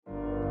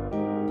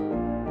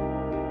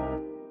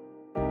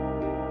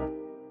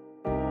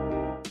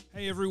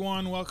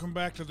everyone, welcome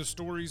back to the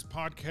Stories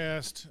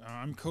Podcast.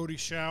 I'm Cody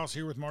Schaus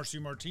here with Marcy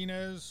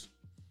Martinez.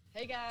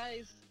 Hey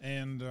guys.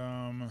 And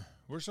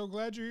we're so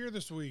glad you're here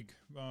this week.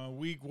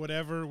 Week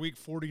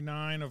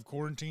 49 of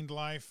quarantined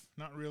life.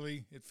 Not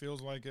really, it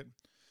feels like it.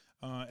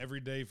 Every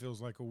day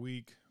feels like a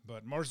week.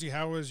 But Marcy,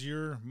 how was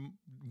your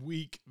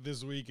week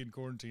this week in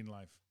quarantine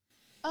life?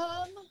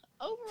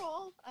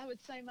 Overall, I would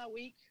say my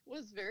week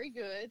was very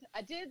good.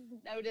 I did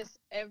notice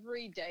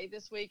every day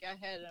this week I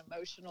had an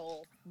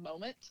emotional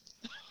moment.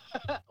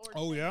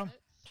 Oh, yeah?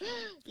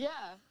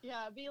 Yeah.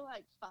 I'd be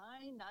like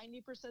fine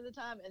 90% of the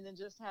time and then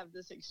just have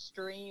this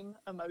extreme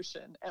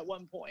emotion at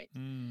one point.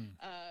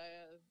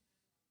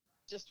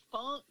 Just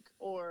funk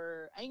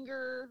or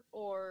anger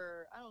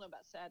or I don't know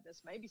about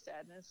sadness, maybe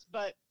sadness.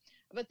 But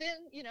then,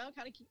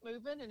 kind of keep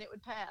moving and it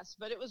would pass.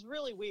 But it was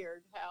really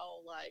weird how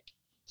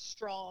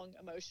strong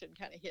emotion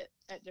kind of hit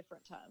at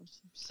different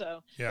times.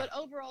 So, yeah. But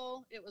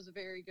overall, it was a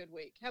very good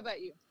week. How about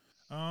you?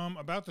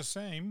 About the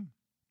same.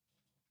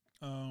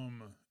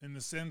 In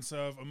the sense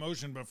of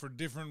emotion, but for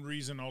different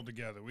reason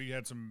altogether. We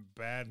had some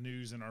bad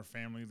news in our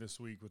family this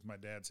week with my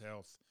dad's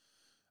health.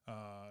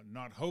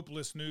 Not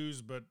hopeless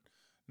news, but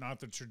not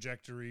the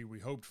trajectory we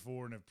hoped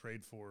for and have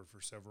prayed for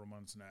several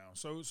months now.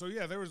 So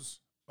yeah, there was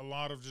a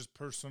lot of just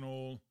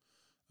personal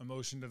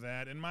emotion to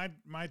that. And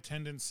my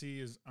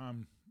tendency is,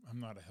 I'm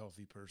not a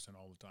healthy person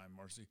all the time,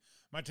 Marcy.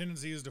 My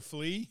tendency is to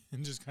flee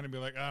and just kind of be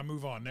like,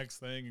 move on, next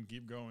thing, and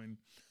keep going,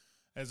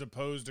 as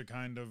opposed to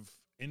kind of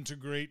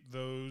integrate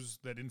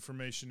that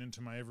information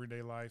into my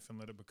everyday life and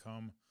let it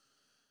become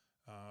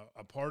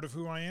a part of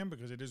who I am,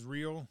 because it is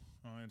real.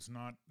 It's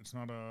not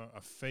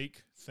a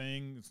fake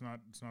thing. It's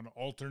not an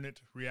alternate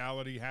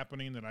reality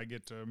happening that I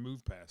get to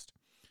move past.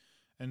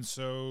 And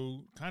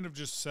so kind of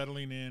just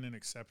settling in and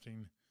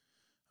accepting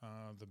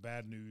the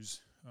bad news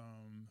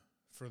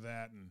for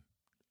that. And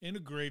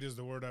integrate is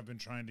the word I've been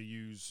trying to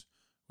use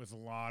with a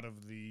lot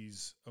of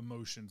these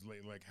emotions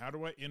lately. Like, how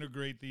do I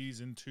integrate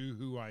these into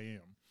who I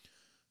am?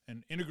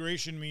 And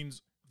integration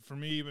means, for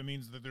me, it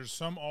means that there's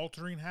some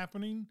altering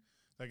happening,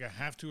 like I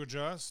have to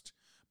adjust,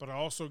 but I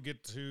also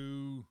get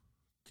to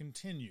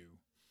continue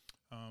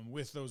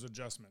with those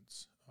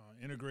adjustments.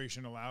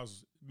 Integration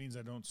means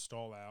I don't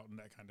stall out and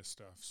that kind of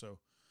stuff. So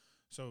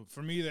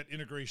for me, that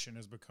integration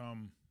has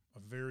become a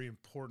very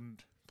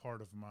important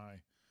part of my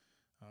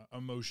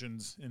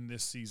emotions in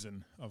this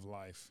season of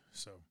life.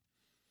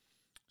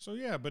 So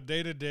yeah, but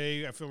day to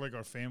day, I feel like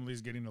our family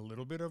is getting a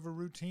little bit of a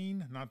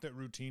routine. Not that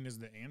routine is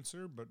the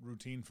answer, but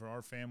routine for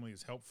our family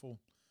is helpful.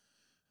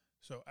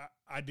 So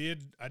I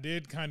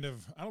did kind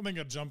of, I don't think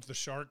I jumped the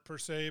shark per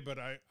se, but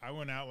I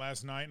went out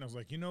last night and I was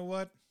like, you know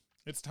what?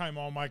 It's time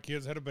all my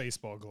kids had a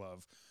baseball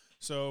glove.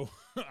 So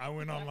I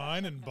went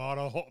online and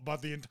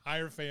bought the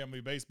entire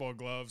family baseball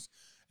gloves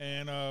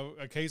and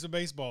a case of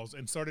baseballs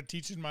and started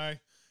teaching my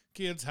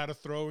kids how to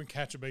throw and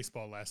catch a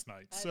baseball last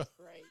night. That's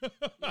great.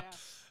 Yeah.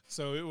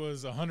 So it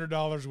was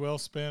 $100 well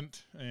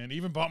spent, and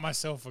even bought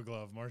myself a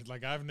glove, Mark.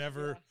 Like I don't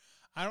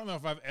know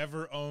if I've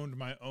ever owned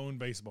my own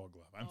baseball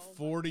glove. I'm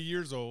 40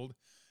 years old,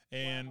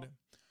 and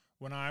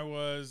when I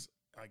was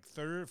like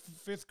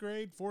fourth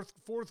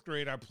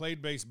grade, I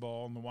played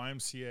baseball in the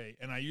YMCA,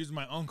 and I used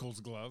my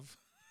uncle's glove.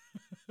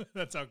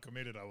 That's how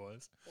committed I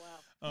was.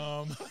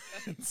 Wow.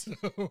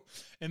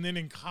 And then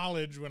in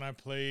college, when I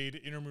played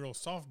intramural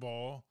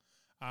softball,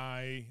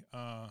 I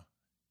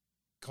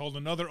called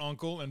another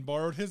uncle and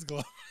borrowed his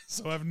glove.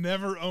 So I've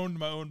never owned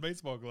my own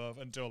baseball glove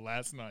until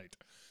last night.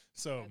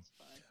 So,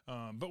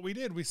 but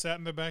we sat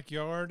in the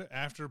backyard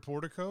after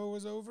Portico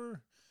was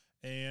over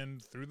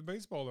and threw the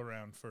baseball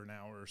around for an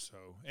hour or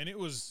so. And it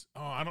was,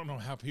 I don't know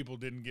how people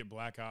didn't get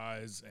black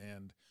eyes,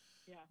 and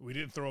we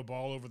didn't throw a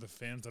ball over the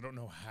fence. I don't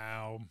know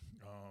how.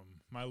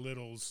 My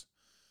littles,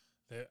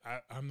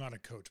 I'm not a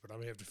coach, but I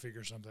may have to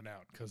figure something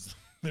out because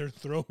their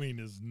throwing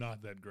is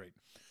not that great.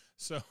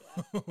 So,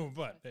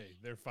 but hey,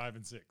 they're 5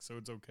 and 6, so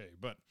it's okay.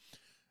 But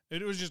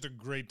it was just a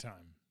great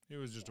time. It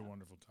was just a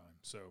wonderful time.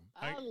 So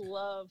I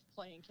love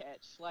playing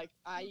catch. Like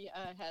I've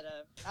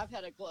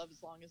had a glove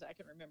as long as I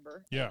can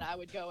remember. Yeah. And I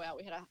would go out.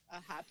 We had a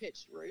high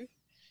pitched roof,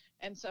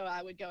 and so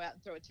I would go out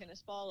and throw a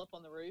tennis ball up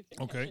on the roof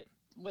and catch it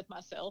with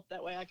myself.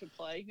 That way I could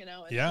play. And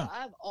so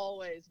I've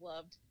always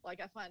loved.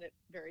 Like I find it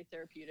very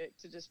therapeutic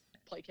to just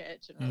play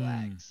catch and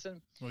relax. And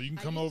well, you can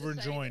come over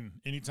and join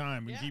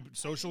anytime. We can keep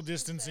social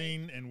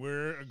distancing and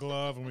wear a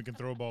glove, and we can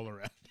throw a ball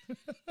around.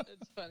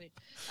 It's funny.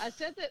 I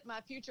said that my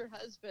future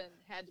husband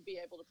had to be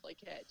able to play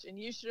catch, and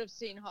you should have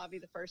seen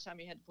Javi the first time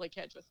he had to play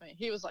catch with me.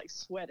 He was like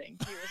sweating.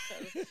 He was so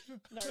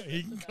nervous.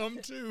 He can come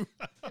too.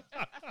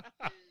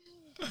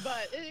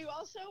 But you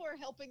also are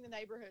helping the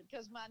neighborhood,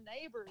 because my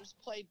neighbors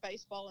played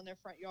baseball in their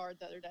front yard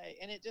the other day,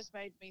 and it just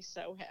made me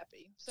so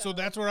happy. So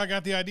that's where I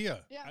got the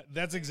idea. Yeah.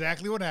 That's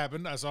exactly what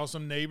happened. I saw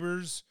some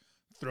neighbors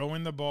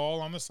throwing the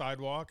ball on the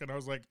sidewalk, and I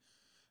was like,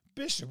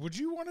 Bishop, would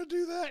you want to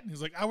do that? And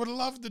he's like, I would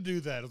love to do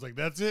that. I was like,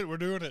 that's it. We're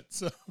doing it.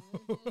 So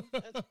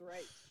that's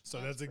great. So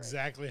that's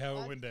exactly how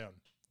it went down.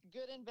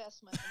 Good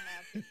investment in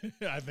my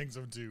opinion. I think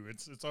so too.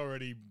 It's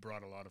already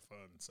brought a lot of fun.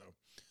 So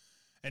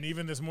And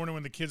even this morning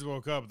when the kids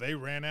woke up, they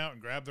ran out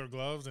and grabbed their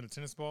gloves and a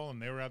tennis ball,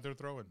 and they were out there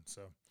throwing.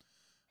 So,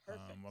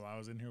 while I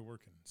was in here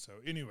working. So,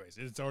 anyways,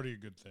 it's already a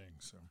good thing.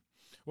 So,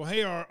 well,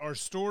 hey, our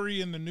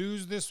story in the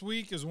news this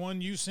week is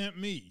one you sent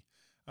me,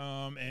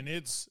 and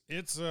it's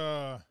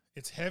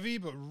heavy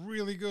but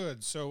really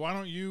good. So, why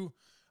don't you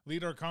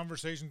lead our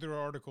conversation through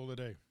our article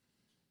today?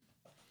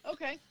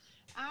 Okay.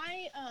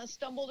 I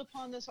stumbled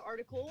upon this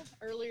article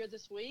earlier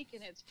this week,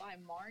 and it's by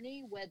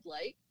Marnie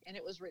Wedlake, and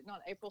it was written on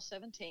April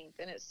 17th.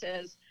 And it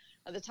says,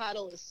 the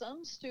title is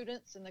Some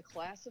Students in the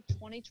Class of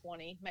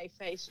 2020 May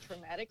Face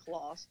Traumatic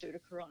Loss Due to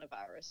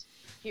Coronavirus.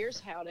 Here's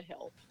How to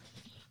Help.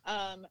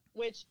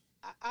 Which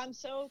I'm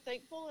so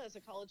thankful as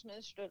a college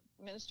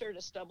minister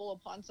to stumble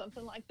upon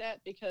something like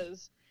that,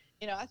 because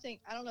I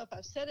don't know if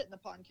I've said it in the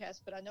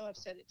podcast, but I know I've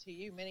said it to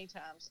you many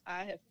times.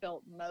 I have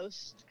felt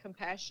most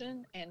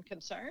compassion and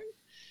concern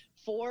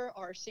for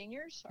our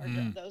seniors,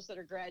 those that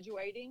are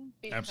graduating,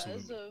 because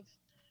Absolutely.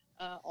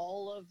 of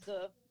all of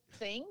the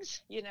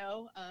things,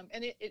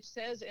 and it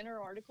says in her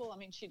article,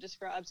 she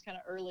describes kind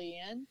of early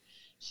in,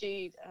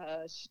 the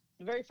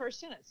very first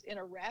sentence, in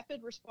a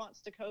rapid response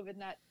to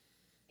COVID-19,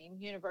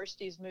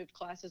 universities moved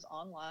classes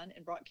online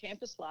and brought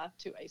campus life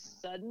to a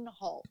sudden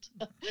halt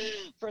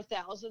for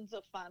thousands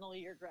of final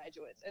year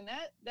graduates. And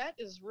that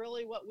is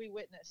really what we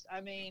witnessed.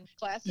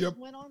 Classes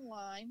went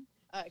online.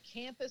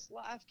 Campus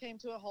life came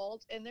to a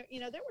halt, and there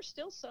were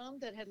still some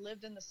that had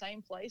lived in the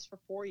same place for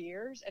 4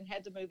 years and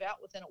had to move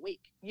out within a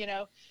week.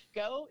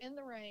 Go in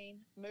the rain,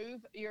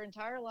 move your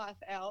entire life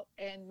out,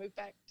 and move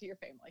back to your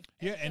family.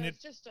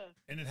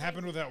 It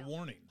happened without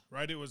warning,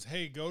 right? It was,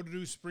 hey, go to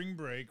do spring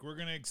break. We're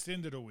going to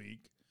extend it a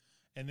week,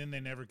 and then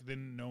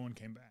then no one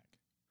came back.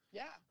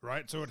 Yeah.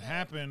 Right. So it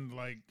happened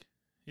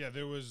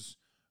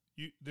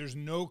there's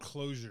no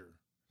closure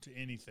to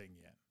anything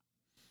yet.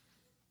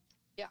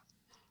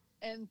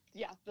 And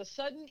the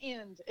sudden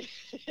end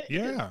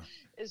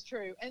is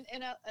true. And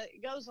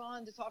it goes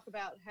on to talk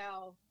about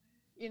how,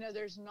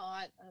 there's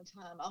not a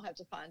time, I'll have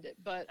to find it,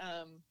 but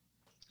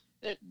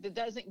that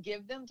doesn't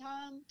give them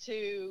time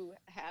to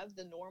have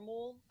the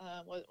normal,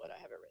 what I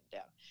have it written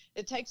down.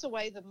 It takes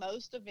away the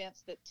most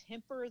events that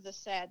temper the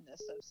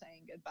sadness of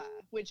saying goodbye,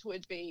 which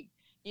would be,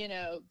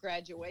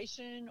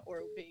 graduation, or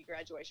it would be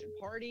graduation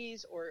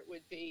parties, or it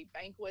would be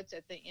banquets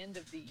at the end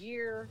of the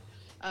year.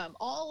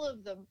 All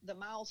of the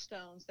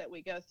milestones that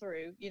we go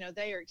through,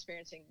 they are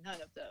experiencing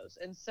none of those.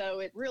 And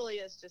so it really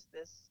is just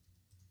this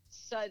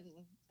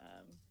sudden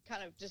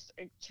kind of just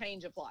a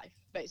change of life,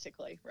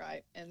 basically,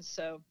 right? And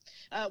so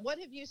what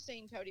have you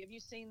seen, Cody? Have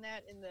you seen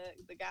that in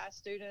the guy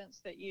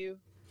students that you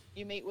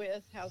meet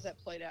with? How's that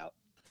played out?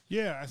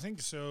 Yeah, I think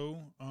so.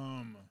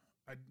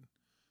 I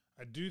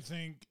do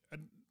think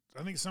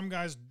I think some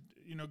guys,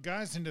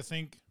 guys tend to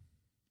think,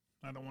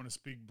 I don't want to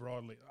speak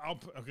broadly.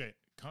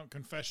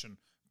 Confession.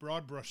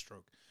 Broad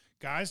brushstroke.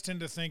 Guys tend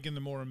to think in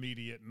the more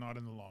immediate, not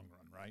in the long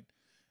run, right?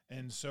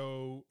 And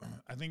so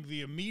I think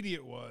the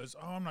immediate was,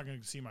 I'm not going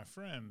to see my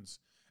friends.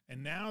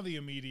 And now the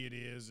immediate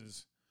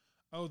is,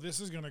 this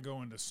is going to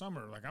go into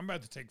summer. Like, I'm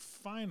about to take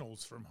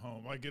finals from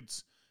home. Like,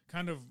 it's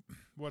kind of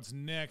what's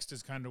next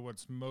is kind of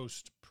what's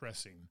most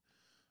pressing.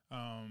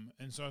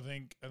 And so I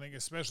think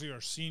especially our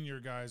senior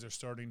guys are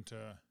starting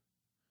to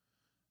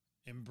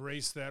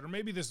embrace that, or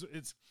maybe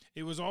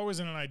it was always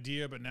an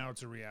idea, but now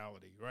it's a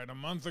reality, right? A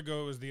month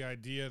ago it was the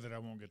idea that I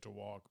won't get to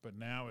walk, but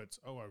now it's,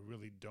 I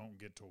really don't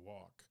get to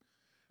walk.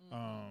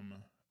 Mm-hmm.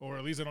 Or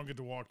at least I don't get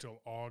to walk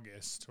till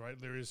August, right?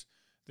 There's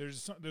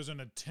an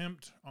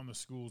attempt on the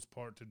school's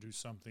part to do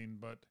something,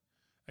 but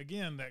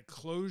again, that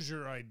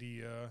closure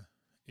idea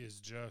is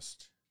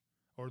just,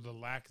 or the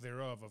lack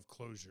thereof of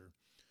closure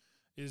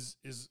is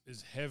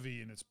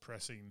heavy and it's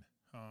pressing.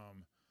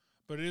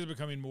 But it is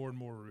becoming more and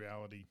more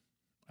reality,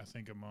 I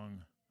think,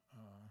 among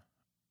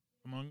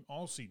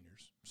all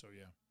seniors. So,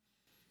 yeah.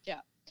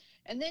 Yeah.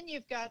 And then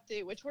you've got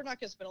which we're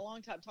not going to spend a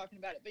long time talking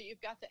about it, but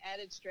you've got the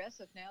added stress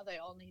of now they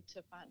all need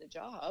to find a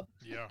job.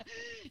 Yeah.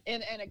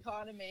 In an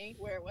economy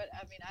where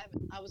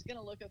I was going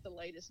to look up the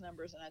latest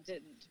numbers and I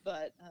didn't,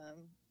 but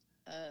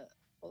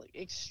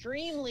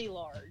extremely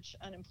large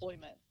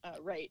unemployment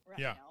rate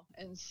now.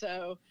 And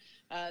so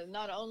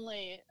not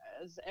only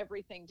is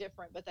everything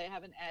different, but they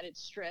have an added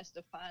stress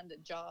to find a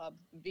job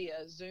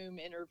via Zoom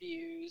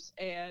interviews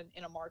and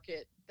in a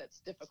market that's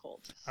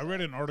difficult. So. I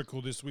read an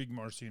article this week,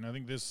 Marcy, and I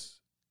think this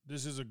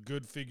is a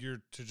good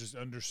figure to just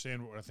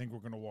understand what I think we're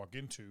going to walk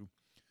into.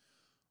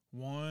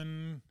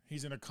 One,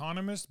 he's an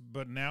economist,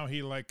 but now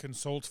he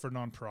consults for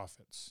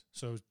nonprofits.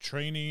 So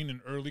training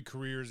in early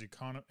careers,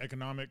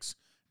 economics.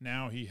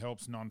 Now he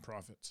helps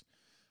nonprofits.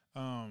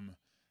 And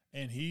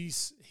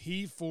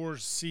he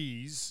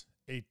foresees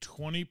a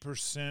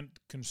 20%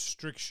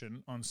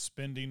 constriction on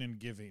spending and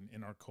giving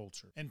in our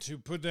culture. And to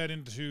put that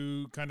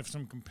into kind of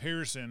some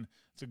comparison,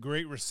 the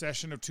Great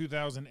Recession of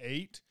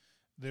 2008,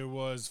 there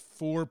was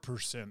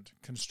 4%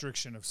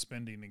 constriction of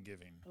spending and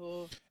giving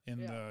in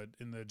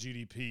the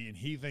GDP, and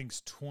he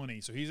thinks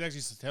 20. So he's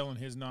actually telling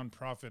his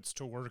nonprofits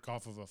to work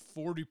off of a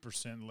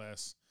 40%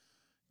 less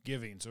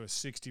giving, so a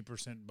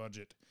 60%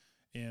 budget.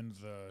 in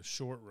the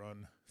short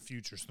run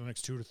future, so the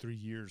next 2 to 3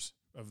 years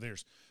of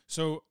theirs.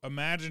 So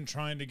imagine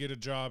trying to get a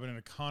job in an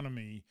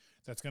economy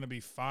that's going to be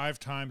 5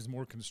 times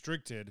more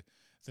constricted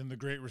than the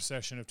Great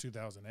Recession of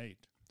 2008,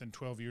 than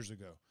 12 years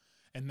ago.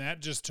 And that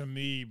just, to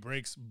me,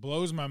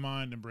 blows my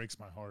mind and breaks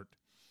my heart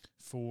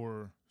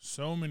for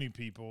so many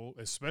people,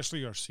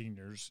 especially our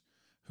seniors,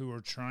 who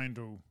are trying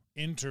to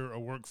enter a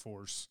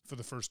workforce for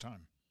the first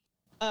time.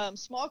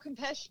 Small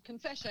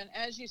confession.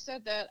 As you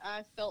said that,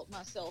 I felt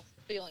myself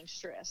feeling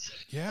stress.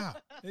 Yeah.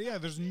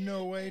 There's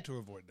no way to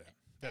avoid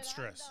that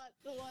stress. I'm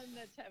not the one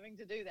that's having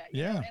to do that.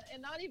 Yeah.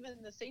 And not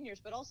even the seniors,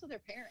 but also their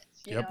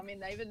parents. You Yep. know, I mean,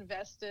 they've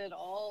invested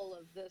all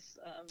of this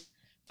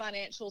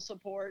financial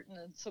support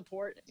and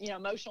support,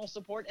 emotional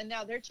support. And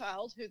now their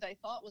child, who they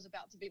thought was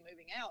about to be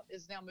moving out,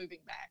 is now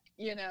moving back,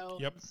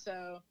 Yep.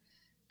 So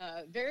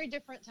very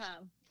different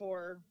time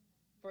for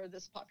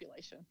this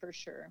population, for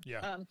sure.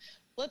 Yeah.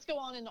 Let's go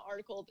on in the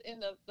article.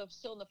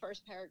 Still in the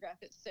first paragraph,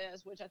 it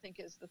says, which I think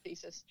is the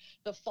thesis,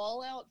 the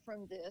fallout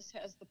from this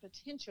has the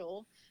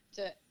potential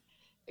to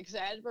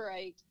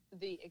exacerbate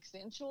the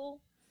existential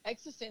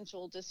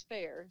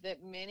despair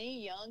that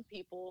many young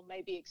people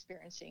may be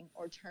experiencing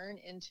or turn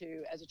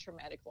into as a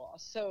traumatic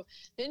loss. So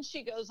then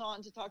she goes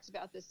on to talk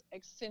about this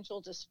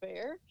existential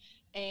despair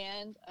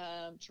and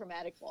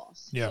traumatic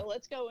loss. Yeah. So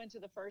let's go into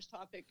the first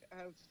topic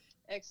of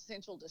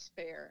existential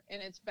despair.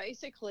 And it's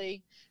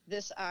basically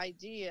this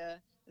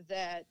idea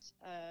that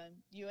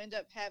you end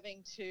up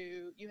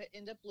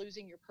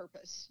losing your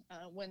purpose.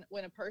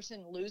 When a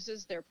person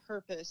loses their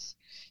purpose,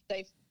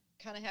 they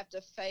kind of have to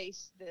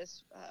face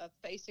this,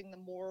 facing the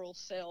moral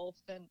self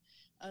and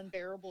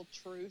unbearable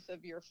truth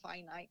of your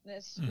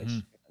finiteness, Mm-hmm.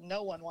 which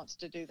no one wants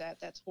to do that.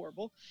 That's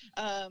horrible.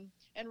 And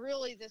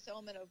really this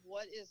element of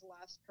what is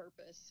life's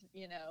purpose,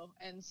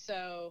 and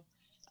so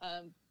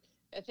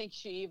I think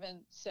she even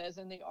says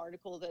in the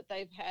article that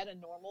they've had a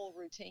normal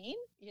routine,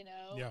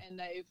 Yeah. and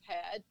they've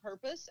had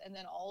purpose, and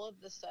then all of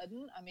a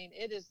sudden, I mean,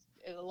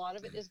 a lot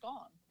of it is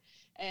gone.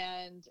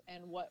 And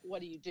what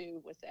do you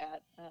do with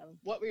that?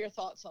 What were your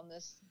thoughts on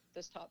this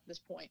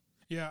point?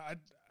 Yeah,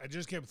 I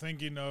just kept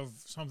thinking of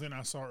something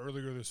I saw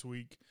earlier this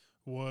week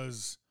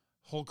was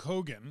Hulk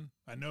Hogan.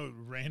 I know it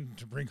ran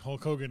to bring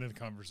Hulk Hogan into the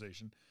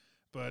conversation,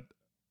 but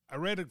I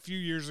read a few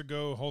years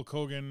ago, Hulk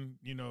Hogan,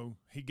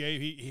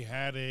 he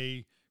had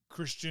a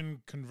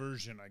Christian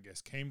conversion, I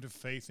guess, came to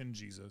faith in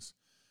Jesus.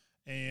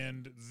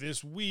 And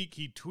this week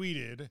he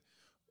tweeted,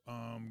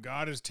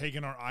 God has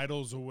taken our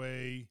idols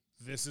away.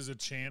 This is a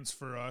chance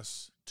for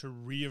us to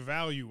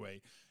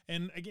reevaluate.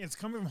 And again, it's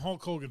coming from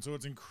Hulk Hogan, so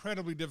it's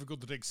incredibly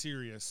difficult to take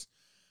serious.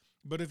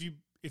 But if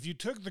you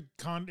took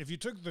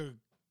the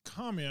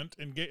comment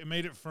and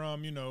made it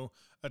from,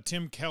 a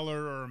Tim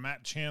Keller or a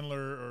Matt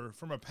Chandler or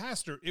from a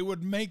pastor, it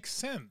would make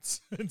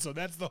sense. And so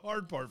that's the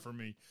hard part for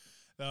me.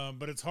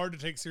 But it's hard to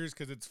take serious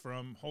because it's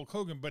from Hulk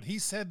Hogan. But he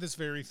said this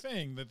very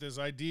thing, that this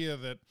idea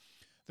that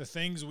the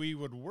things we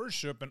would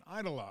worship and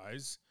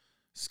idolize,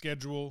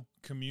 schedule,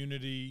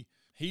 community,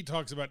 he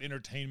talks about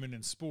entertainment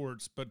and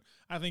sports, but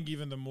I think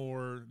even the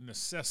more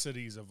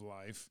necessities of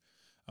life,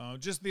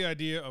 just the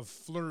idea of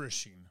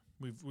flourishing.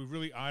 We've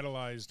really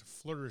idolized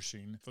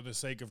flourishing for the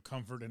sake of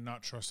comfort and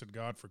not trusted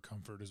God for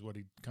comfort is what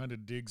he kind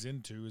of digs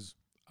into.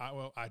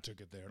 I took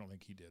it there. I don't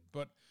think he did.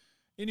 But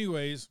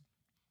anyways,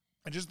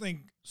 I just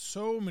think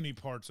so many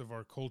parts of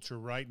our culture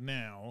right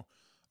now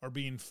are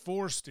being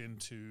forced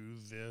into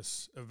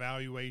this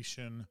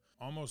evaluation,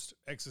 almost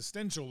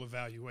existential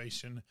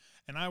evaluation,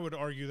 and I would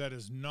argue that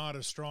is not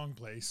a strong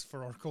place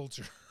for our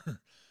culture,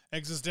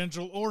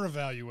 existential or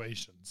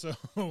evaluation. So,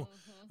 so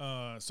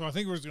I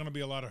think there's going to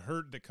be a lot of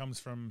hurt that comes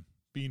from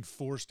being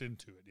forced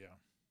into it. Yeah.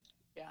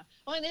 Yeah.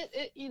 Well,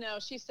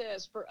 and she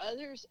says, for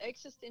others,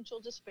 existential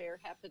despair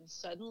happens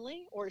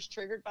suddenly or is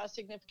triggered by a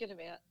significant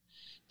event.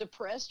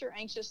 Depressed or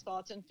anxious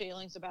thoughts and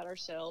feelings about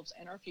ourselves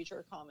and our future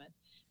are common.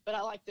 But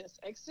I like this.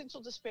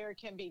 Existential despair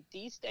can be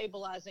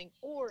destabilizing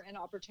or an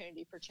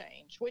opportunity for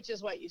change, which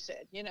is what you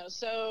said,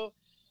 so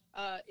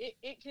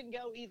it can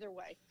go either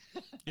way.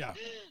 Yeah.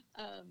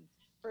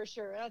 For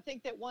sure. And I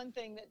think that one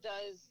thing that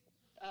does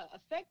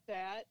affect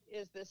that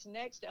is this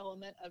next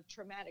element of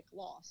traumatic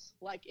loss.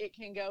 Like it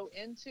can go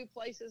into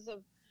places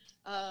of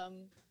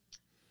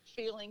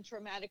feeling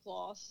traumatic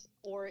loss,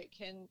 or it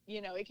can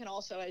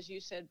also, as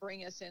you said,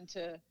 bring us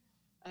into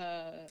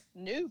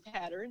new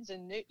patterns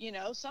and new,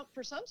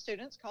 for some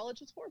students,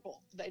 college was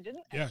horrible. They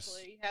didn't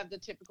actually have the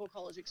typical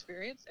college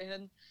experience,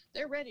 and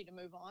they're ready to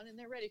move on and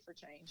they're ready for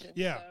change. And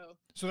yeah.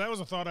 So that was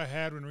a thought I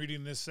had when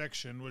reading this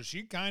section, was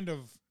she kind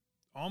of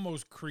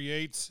almost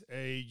creates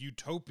a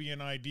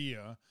utopian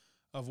idea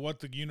of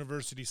what the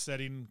university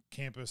setting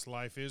campus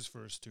life is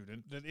for a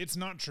student, that it's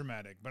not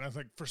traumatic, but I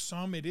think for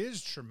some it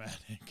is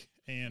traumatic.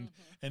 And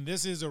and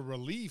this is a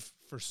relief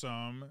for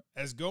some,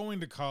 as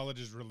going to college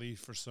is relief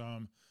for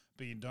some,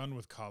 being done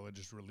with college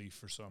is relief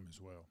for some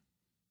as well.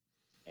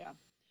 Yeah.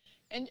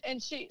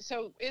 And she,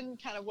 so in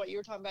kind of what you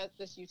were talking about,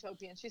 this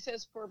utopian, she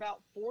says for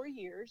about 4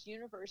 years,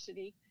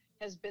 university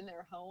has been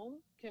their home,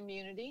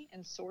 community,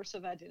 and source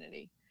of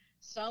identity.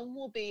 Some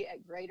will be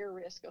at greater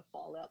risk of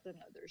fallout than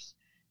others.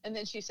 And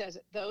then she says,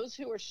 those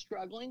who are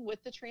struggling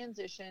with the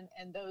transition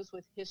and those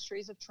with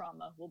histories of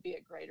trauma will be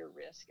at greater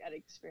risk at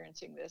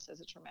experiencing this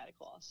as a traumatic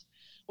loss,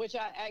 which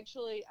I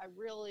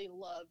really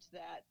loved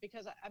that,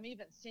 because I'm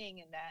even seeing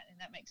in that, and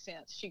that makes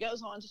sense. She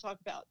goes on to talk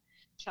about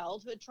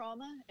childhood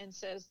trauma and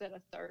says that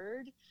a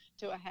third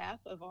to a half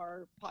of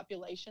our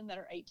population that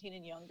are 18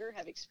 and younger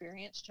have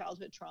experienced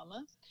childhood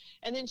trauma.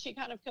 And then she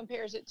kind of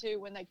compares it to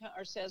when they come,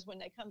 or says when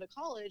they come to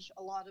college,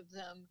 a lot of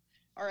them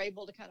are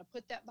able to kind of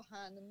put that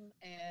behind them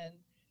and,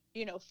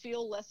 you know,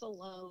 feel less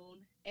alone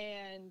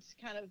and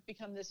kind of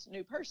become this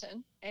new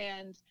person.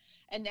 And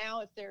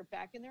now if they're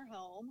back in their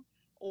home,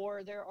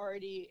 or they're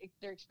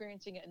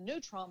experiencing a new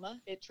trauma,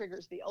 it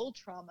triggers the old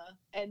trauma.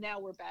 And now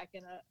we're back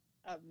in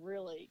a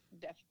really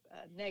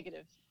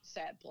negative,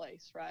 sad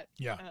place, right?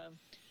 Yeah.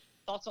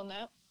 Thoughts on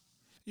that?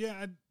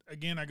 Yeah.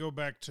 I go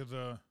back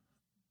to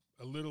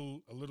a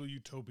little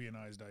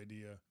utopianized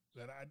idea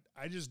that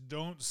I just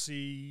don't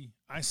see.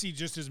 I see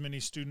just as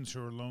many students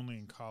who are lonely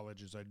in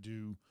college as I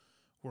do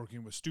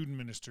working with student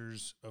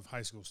ministers of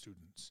high school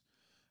students.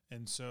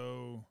 And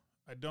so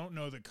I don't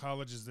know that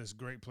college is this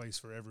great place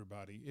for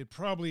everybody. It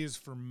probably is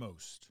for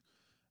most,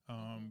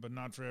 but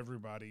not for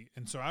everybody.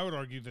 And so I would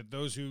argue that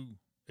those who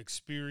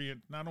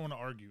experience, I don't want to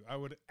argue, I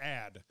would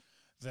add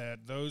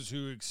that those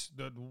who,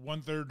 the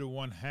 1/3 to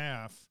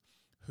 1/2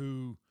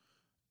 who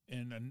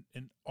in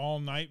all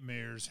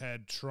nightmares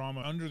had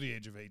trauma under the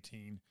age of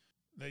 18,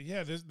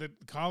 that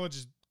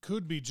college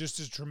could be just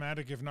as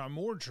traumatic, if not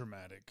more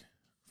traumatic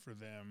for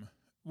them.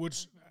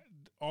 Which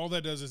all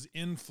that does is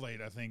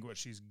inflate, I think, what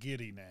she's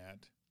getting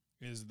at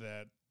is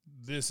that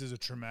this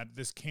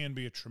can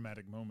be a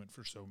traumatic moment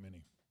for so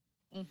many.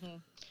 Mm-hmm.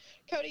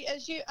 Cody,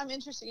 I'm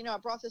interested, I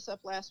brought this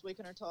up last week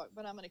in our talk,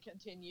 but I'm going to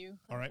continue,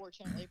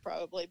 unfortunately,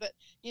 probably. But,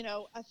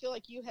 I feel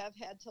like you have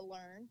had to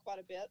learn quite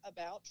a bit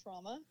about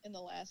trauma in the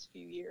last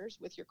few years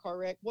with your car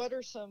wreck. What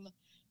are some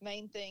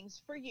main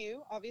things for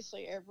you?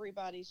 Obviously,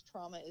 everybody's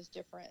trauma is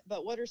different,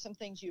 but what are some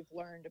things you've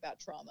learned about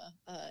trauma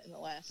in the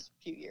last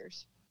few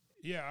years?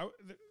 Yeah,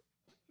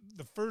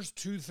 the first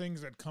two things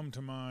that come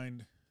to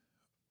mind,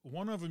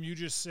 one of them you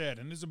just said,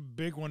 and this is a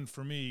big one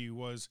for me,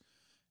 was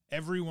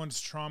everyone's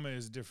trauma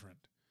is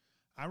different.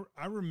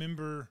 I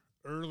remember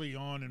early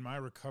on in my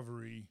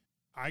recovery,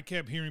 I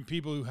kept hearing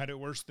people who had it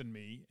worse than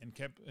me and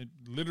kept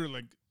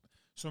literally,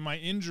 so my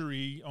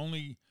injury,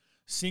 only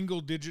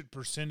single-digit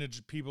percentage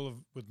of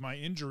people with my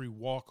injury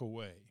walk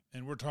away.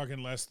 And we're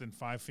talking less than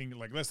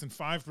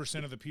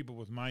 5% of the people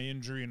with my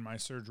injury and my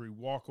surgery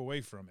walk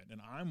away from it.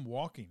 And I'm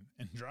walking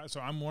and drive.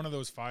 So I'm one of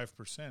those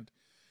 5%.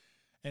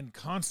 And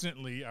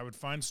constantly I would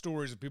find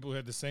stories of people who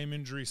had the same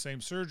injury,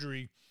 same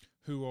surgery,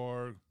 who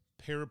are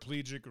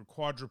paraplegic or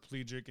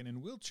quadriplegic and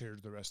in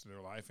wheelchairs the rest of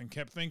their life, and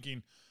kept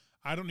thinking,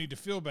 I don't need to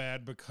feel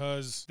bad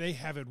because they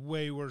have it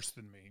way worse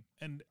than me.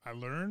 And I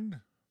learned,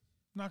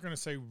 not going to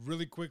say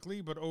really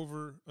quickly, but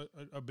over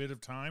a bit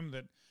of time,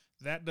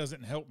 that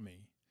doesn't help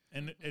me.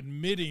 And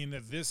admitting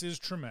that this is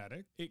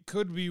traumatic, it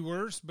could be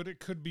worse, but it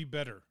could be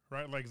better,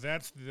 right? Like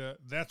that's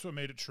what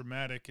made it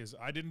traumatic, is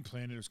I didn't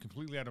plan it. It was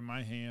completely out of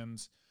my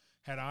hands.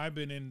 Had I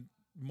been in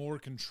more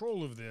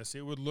control of this,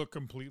 it would look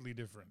completely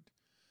different.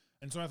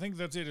 And so I think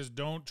that's it, is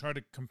don't try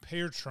to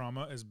compare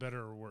trauma as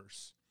better or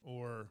worse,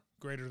 or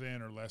greater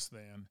than or less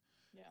than.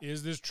 Yeah.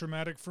 Is this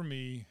traumatic for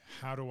me?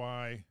 How do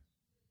I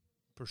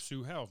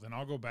pursue health? And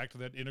I'll go back to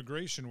that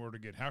integration word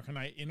again. How can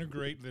I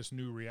integrate this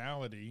new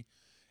reality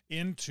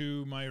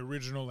into my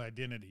original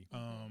identity?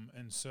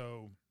 And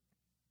so,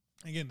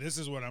 again, this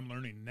is what I'm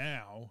learning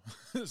now.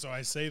 So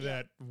I say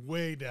that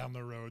way down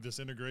the road, this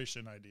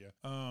integration idea.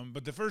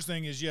 But the first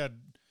thing is,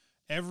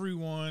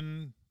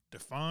 everyone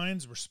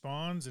defines,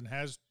 responds, and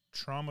has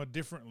trauma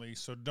differently.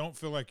 So don't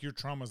feel like your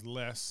trauma is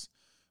less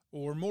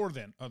or more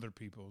than other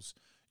people's.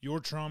 Your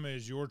trauma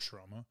is your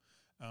trauma.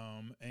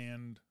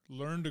 And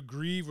learn to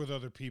grieve with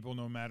other people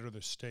no matter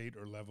the state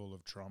or level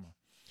of trauma.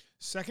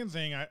 Second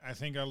thing I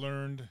think I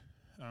learned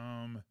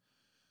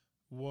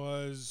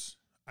was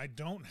I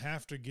don't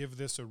have to give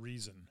this a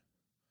reason.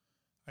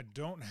 I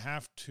don't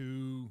have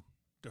to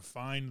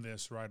define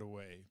this right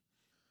away.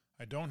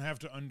 I don't have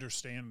to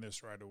understand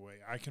this right away.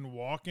 I can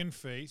walk in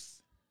faith.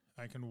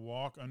 I can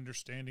walk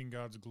understanding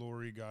God's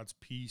glory, God's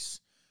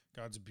peace,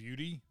 God's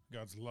beauty,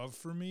 God's love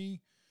for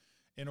me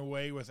in a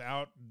way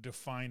without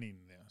defining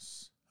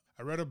this.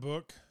 I read a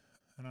book,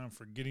 and I'm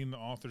forgetting the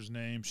author's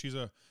name. She's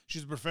a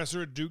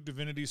professor at Duke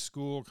Divinity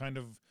School, kind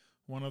of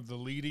one of the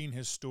leading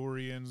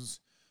historians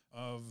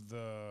of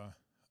the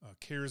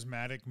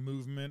charismatic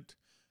movement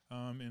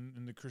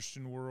in the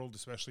Christian world,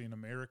 especially in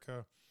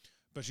America.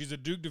 But she's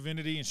at Duke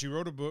Divinity, and she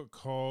wrote a book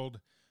called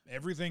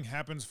Everything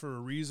Happens for a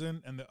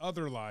Reason and the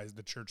Other Lies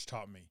the Church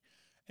Taught Me.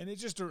 And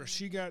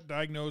she got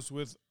diagnosed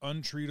with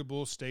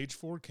untreatable stage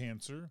 4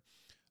 cancer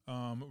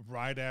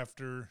right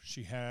after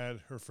she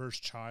had her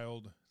first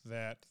child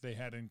that they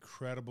had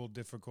incredible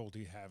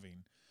difficulty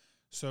having.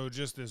 So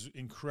just this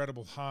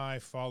incredible high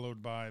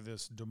followed by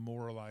this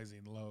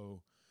demoralizing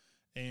low.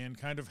 and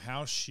kind of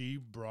how she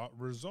brought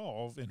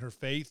resolve in her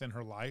faith and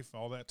her life,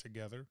 all that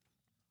together.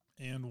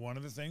 And one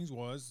of the things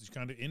was, she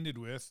kind of ended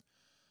with,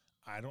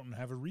 I don't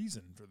have a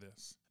reason for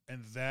this.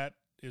 And that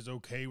is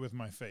okay with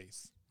my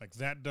faith. Like,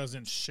 that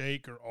doesn't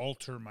shake or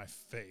alter my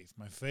faith.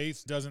 My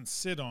faith doesn't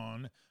sit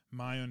on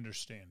my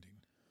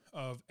understanding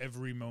of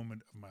every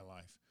moment of my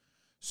life.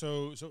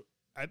 So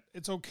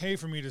it's okay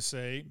for me to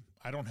say,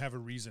 I don't have a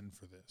reason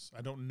for this.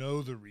 I don't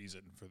know the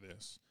reason for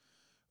this,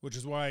 which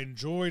is why I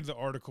enjoyed the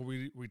article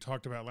we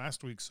talked about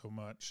last week so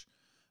much.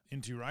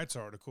 N.T. Wright's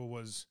article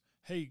was,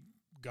 hey,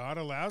 God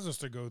allows us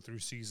to go through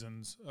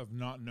seasons of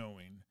not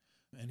knowing,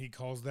 and he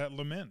calls that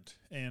lament.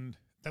 And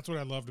that's what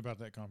I loved about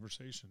that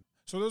conversation.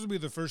 So those would be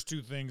the first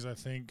two things I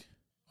think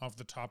off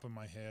the top of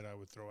my head I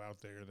would throw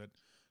out there, that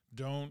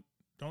don't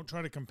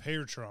try to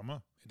compare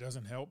trauma. It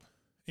doesn't help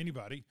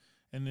anybody.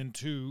 And then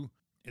two,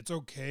 it's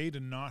okay to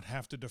not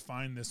have to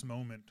define this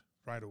moment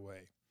right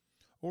away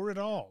or at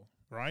all,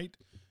 right?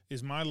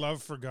 Is my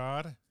love for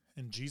God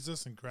and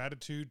Jesus and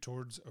gratitude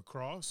towards a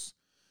cross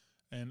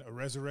and a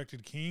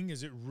resurrected king,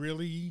 is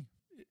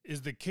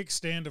the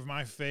kickstand of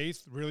my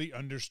faith really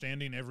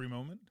understanding every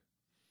moment?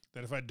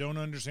 That if I don't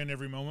understand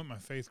every moment, my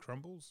faith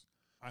crumbles?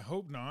 I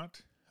hope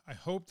not. I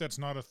hope that's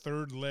not a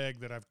third leg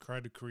that I've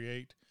tried to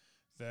create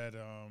that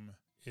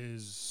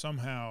is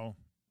somehow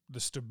the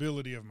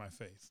stability of my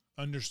faith,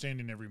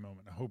 understanding every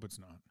moment. I hope it's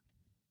not.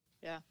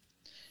 Yeah,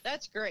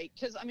 that's great.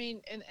 Because, I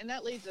mean, and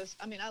that leads us,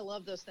 I mean, I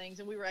love those things,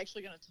 and we were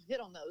actually going to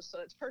hit on those, so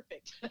it's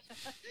perfect.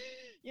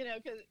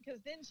 Because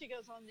then she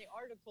goes on the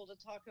article to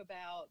talk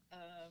about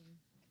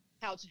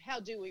how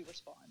do we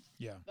respond?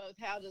 Yeah. Both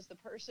how does the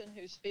person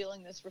who's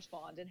feeling this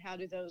respond, and how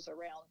do those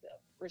around them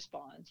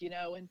respond,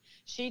 and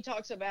she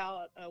talks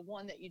about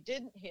one that you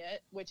didn't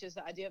hit, which is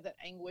the idea that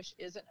anguish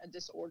isn't a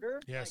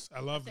disorder. Yes, I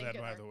love that,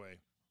 by the way.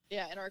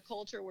 Yeah, in our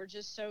culture, we're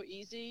just so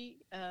easy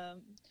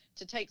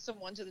to take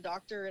someone to the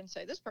doctor and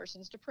say, this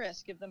person's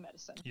depressed, give them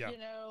medicine,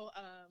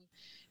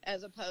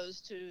 as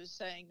opposed to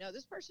saying, no,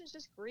 this person's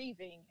just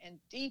grieving and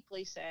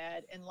deeply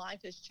sad, and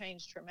life has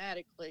changed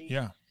dramatically.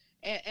 Yeah.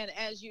 And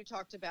as you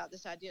talked about,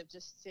 this idea of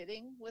just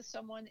sitting with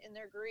someone in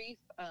their grief,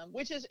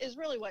 which is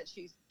really what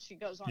she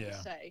goes on to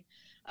say,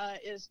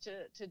 is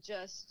to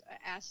just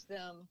ask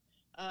them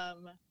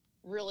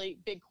really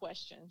big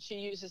questions. She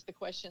uses the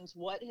questions,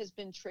 what has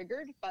been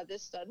triggered by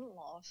this sudden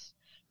loss?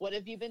 What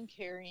have you been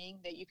carrying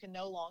that you can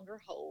no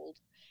longer hold?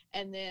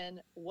 And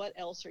then what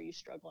else are you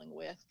struggling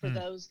with for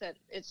those that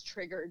it's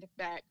triggered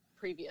back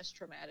previous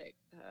traumatic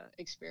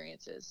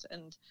experiences?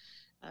 And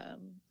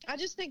I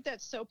just think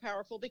that's so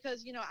powerful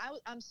because,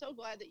 I'm so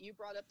glad that you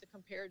brought up the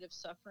comparative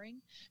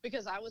suffering,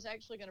 because I was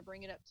actually going to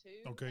bring it up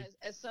too,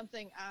 as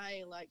something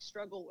I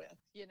struggle with,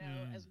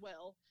 as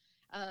well.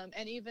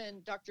 And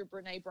even Dr.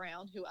 Brene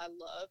Brown, who I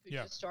love, who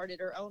just started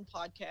her own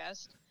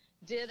podcast,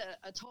 did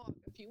a talk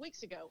a few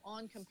weeks ago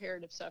on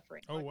comparative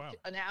suffering. Oh, wow.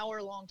 An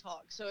hour-long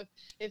talk. So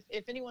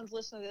if anyone's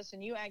listening to this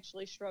and you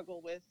actually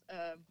struggle with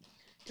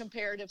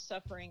comparative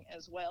suffering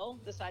as well,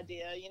 this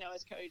idea,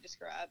 as Cody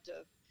described,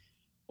 of,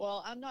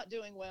 well, I'm not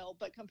doing well,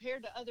 but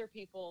compared to other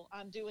people,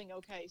 I'm doing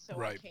okay,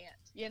 so I can't,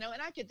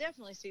 and I could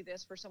definitely see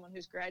this for someone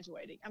who's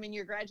graduating. I mean,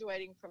 you're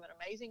graduating from an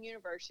amazing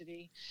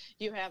university.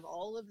 You have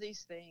all of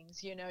these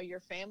things, your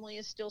family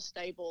is still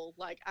stable.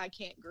 Like, I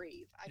can't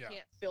grieve. I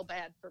can't feel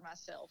bad for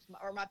myself,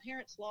 or my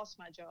parents lost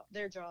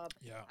their job.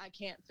 Yeah. I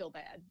can't feel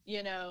bad,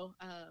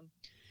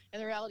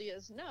 and the reality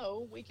is,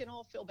 no, we can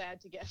all feel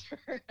bad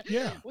together.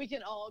 Yeah. We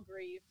can all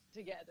grieve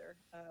together.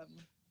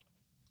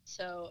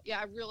 So, yeah,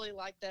 I really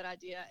like that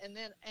idea. And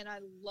I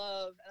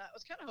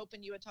was kind of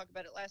hoping you would talk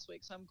about it last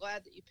week. So I'm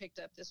glad that you picked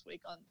up this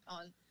week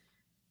on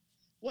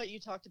what you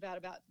talked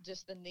about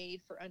just the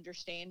need for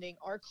understanding.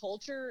 Our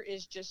culture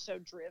is just so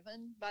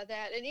driven by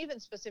that. And even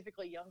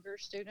specifically younger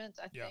students,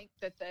 I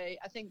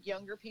think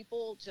younger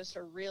people just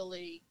are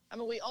really,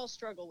 we all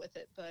struggle with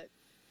it, but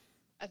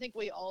I think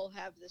we all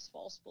have this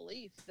false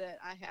belief that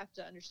I have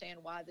to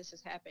understand why this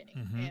is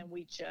happening. And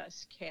we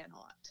just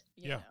cannot,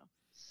 you know,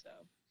 so.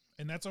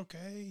 And that's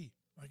okay.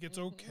 Like, it's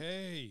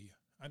okay.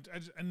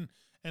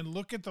 And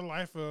look at the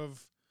life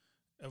of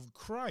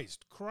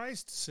Christ.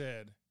 Christ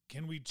said,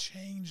 can we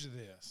change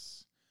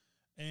this?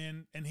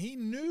 And he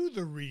knew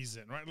the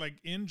reason, right? Like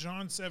in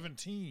John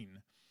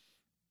 17,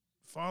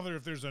 Father,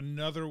 if there's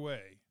another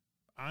way,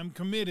 I'm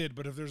committed,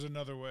 but if there's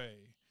another way,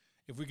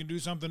 if we can do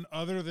something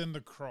other than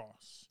the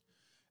cross,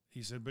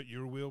 he said, but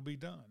your will be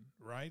done,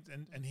 right?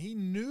 And he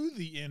knew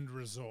the end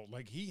result.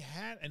 Like he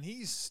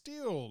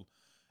still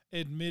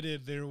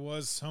admitted there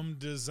was some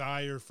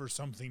desire for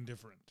something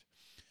different.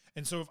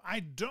 And so if I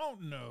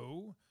don't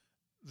know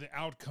the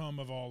outcome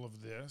of all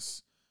of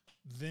this,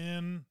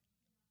 then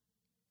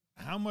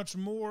how much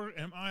more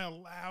am I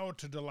allowed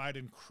to delight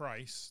in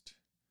Christ,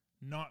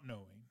 not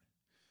knowing,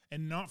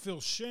 and not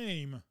feel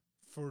shame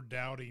for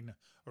doubting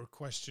or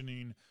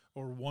questioning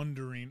or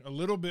wondering a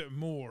little bit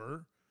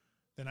more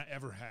than I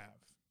ever have?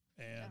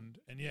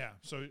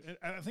 So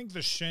I think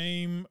the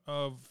shame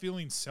of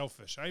feeling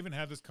selfish. I even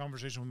had this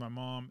conversation with my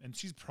mom, and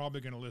she's probably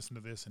going to listen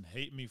to this and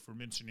hate me for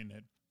mentioning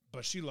it,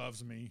 but she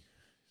loves me.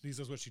 At least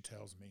that's what she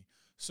tells me.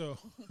 So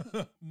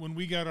when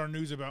we got our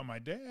news about my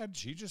dad,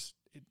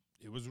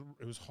 it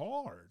was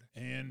hard.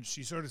 And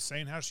she started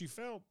saying how she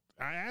felt.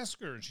 I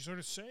asked her, and she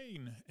started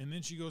saying, and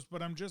then she goes,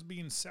 but I'm just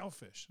being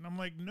selfish. And I'm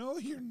like, no,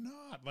 you're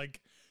not.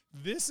 Like,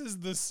 this is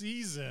the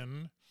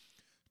season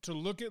to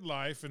look at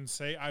life and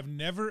say, I've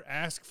never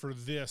asked for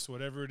this,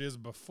 whatever it is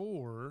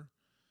before,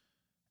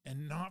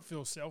 and not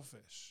feel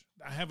selfish.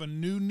 I have a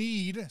new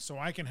need, so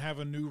I can have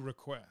a new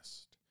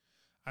request.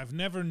 I've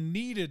never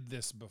needed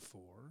this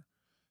before,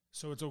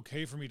 so it's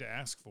okay for me to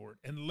ask for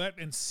it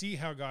and see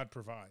how God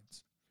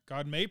provides.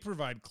 God may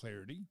provide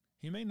clarity.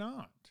 He may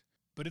not,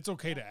 but it's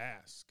okay to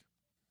ask.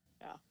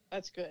 Yeah,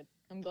 that's good.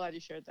 I'm glad you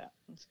shared that.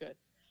 That's good.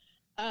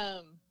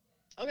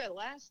 Okay,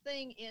 last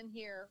thing in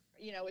here,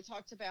 we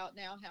talked about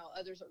now how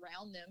others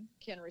around them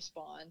can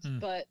respond,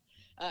 but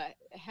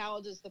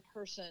how does the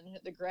person,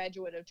 the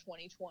graduate of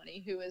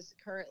 2020 who is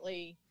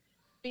currently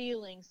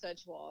feeling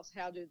such loss,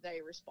 how do they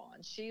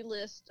respond? She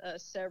lists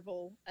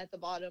several at the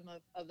bottom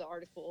of the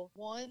article.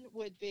 One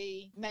would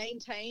be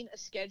maintain a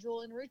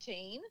schedule and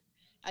routine.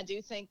 I do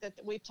think that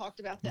we've talked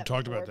about that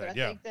before, but I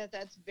think that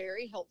that's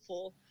very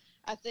helpful.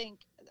 I think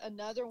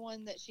another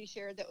one that she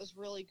shared that was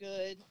really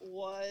good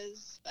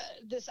was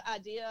this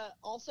idea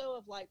also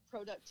of like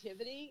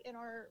productivity in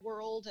our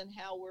world and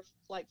how we're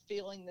like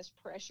feeling this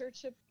pressure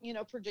to,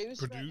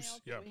 produce right now.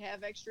 Yeah. We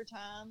have extra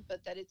time,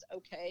 but that it's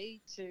okay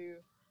to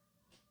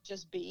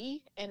just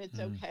be, and it's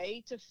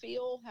okay to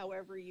feel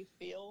however you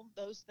feel.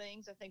 Those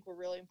things I think were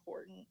really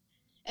important.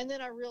 And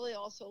then I really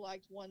also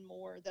liked one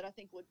more that I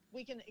think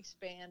we can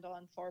expand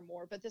on far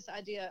more, but this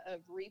idea of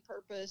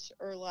repurpose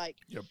or like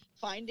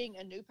finding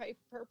a new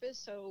purpose.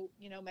 So,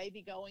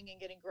 maybe going and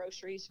getting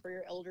groceries for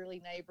your elderly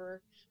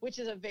neighbor, which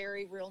is a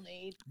very real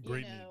need,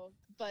 Great need.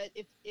 But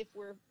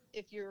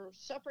if you're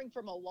suffering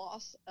from a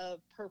loss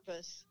of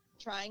purpose,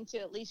 trying to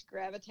at least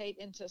gravitate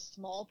into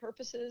small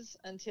purposes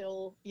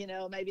until,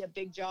 maybe a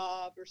big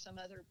job or some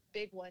other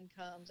big one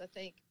comes. I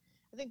think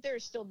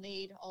there's still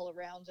need all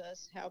around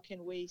us. How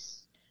can we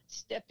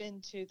step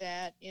into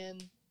that in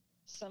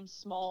some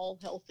small,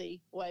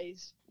 healthy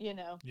ways,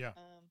 Yeah.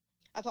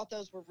 I thought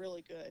those were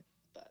really good.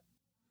 But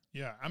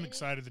yeah, I'm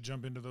excited to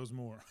jump into those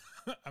more.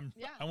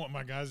 I want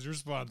my guys to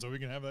respond so we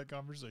can have that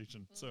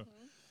conversation. So,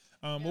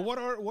 well, what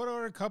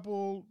are a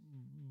couple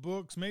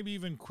books, maybe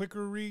even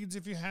quicker reads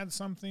if you had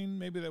something,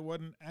 maybe that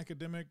wasn't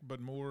academic, but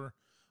more,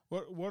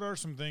 what are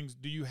some things,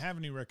 do you have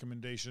any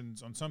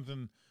recommendations on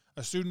something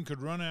a student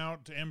could run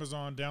out to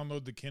Amazon,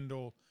 download the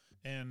Kindle,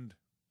 and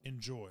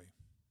enjoy?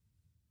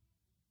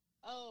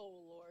 Oh,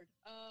 Lord.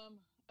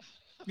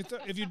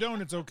 If you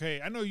don't, it's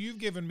okay. I know you've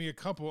given me a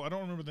couple. I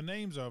don't remember the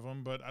names of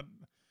them, but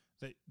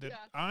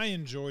I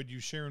enjoyed you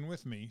sharing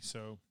with me.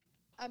 So,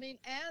 I mean,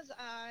 as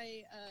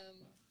I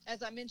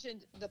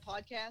mentioned, the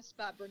podcast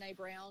by Brene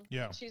Brown.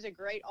 Yeah, she's a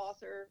great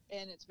author,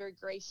 and it's very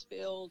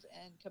grace-filled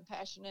and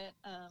compassionate.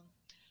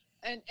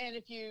 And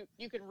if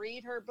you can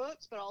read her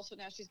books, but also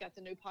now she's got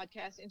the new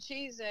podcast, and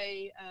she's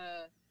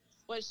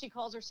what she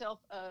calls herself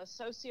a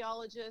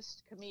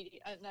sociologist,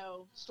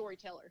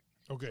 storyteller.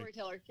 Okay.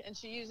 Storyteller, and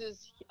she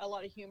uses a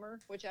lot of humor,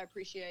 which I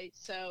appreciate.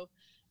 So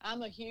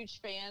I'm a huge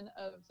fan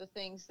of the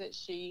things that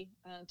she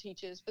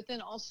teaches. But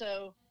then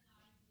also,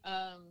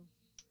 I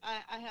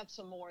have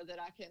some more that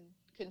I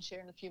can share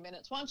in a few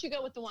minutes. Why don't you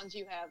go with the ones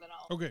you have,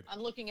 and I'm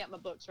looking at my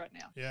books right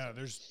now. Yeah,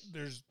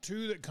 there's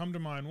two that come to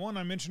mind. One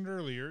I mentioned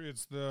earlier.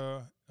 It's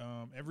the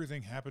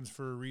Everything Happens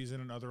for a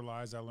Reason and Other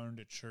Lies I Learned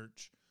at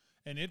Church,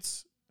 and it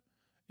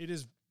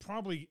is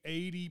probably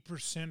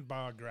 80%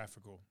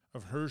 biographical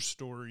of her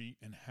story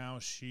and how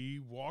she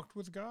walked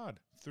with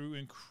God through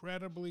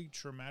incredibly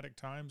traumatic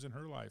times in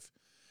her life.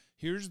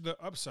 Here's the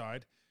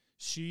upside.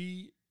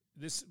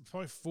 This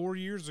probably 4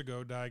 years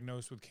ago,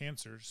 diagnosed with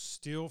cancer,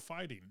 still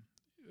fighting.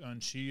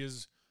 And she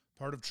is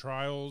part of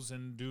trials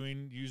and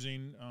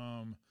using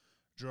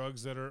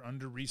drugs that are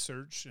under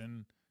research.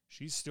 And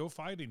she's still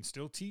fighting,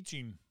 still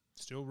teaching,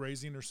 still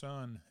raising her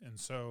son. And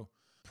so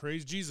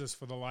praise Jesus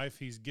for the life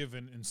he's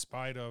given in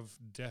spite of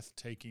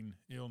death-taking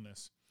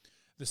illness.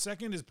 The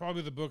second is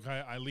probably the book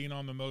I lean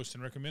on the most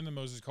and recommend the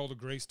most. It's called A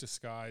Grace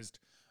Disguised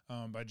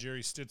by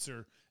Jerry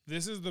Stitzer.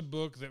 This is the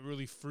book that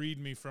really freed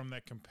me from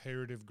that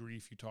comparative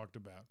grief you talked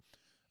about.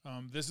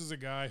 This is a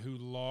guy who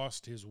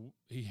lost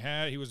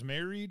he was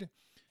married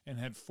and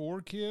had 4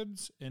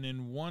 kids, and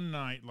in one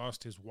night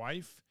lost his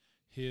wife,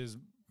 his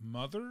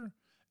mother,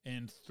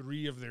 and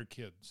 3 of their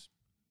kids.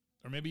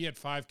 Or maybe he had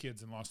 5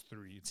 kids and lost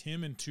 3. It's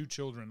him and 2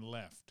 children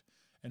left.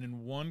 And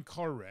in one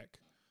car wreck,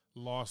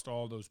 lost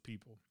all those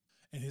people.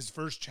 And his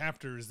first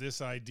chapter is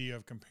this idea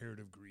of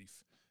comparative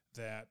grief,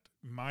 that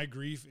my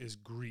grief is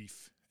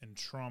grief and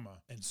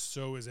trauma, and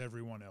so is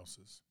everyone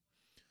else's.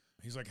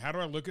 He's like, how do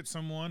I look at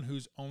someone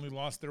who's only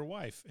lost their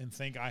wife and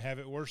think I have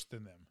it worse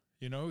than them?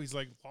 He's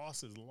like,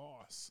 loss is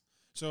loss.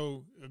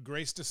 So A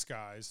Grace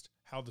Disguised,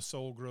 How the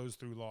Soul Grows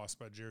Through Loss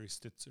by Jerry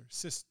Stitzer,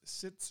 Sitzer,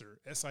 Sittser,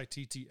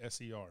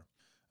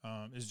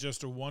 is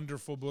just a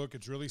wonderful book.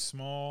 It's really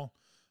small.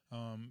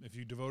 If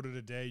you devoted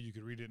a day, you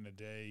could read it in a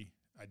day.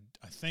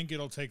 I think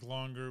it'll take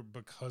longer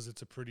because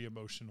it's a pretty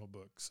emotional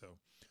book. So,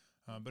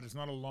 but it's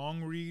not a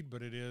long read,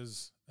 but it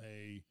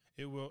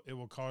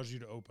will cause you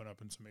to open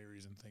up in some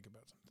areas and think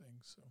about some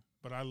things. So,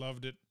 but I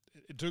loved it.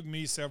 It took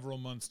me several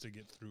months to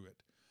get through it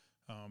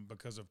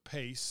because of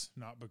pace,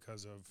 not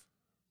because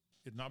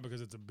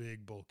it's a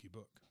big bulky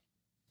book.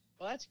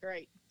 Well, that's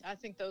great. I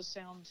think those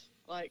sound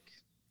like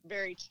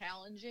very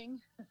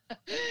challenging,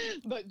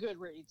 but good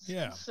reads.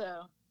 Yeah.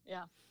 So,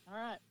 yeah. All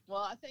right.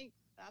 Well, I think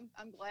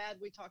I'm glad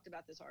we talked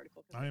about this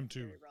article. I am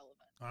too. Very relevant.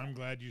 I'm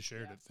glad you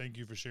shared it. Thank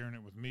you for sharing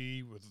it with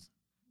me, with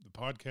the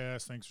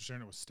podcast. Thanks for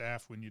sharing it with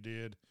staff when you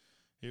did.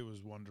 It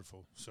was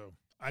wonderful. So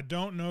I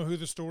don't know who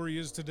the story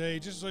is today.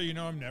 Just so you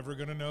know, I'm never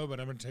going to know, but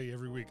I'm going to tell you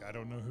every week. I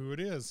don't know who it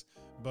is,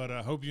 but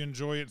I hope you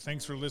enjoy it.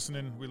 Thanks for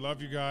listening. We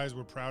love you guys.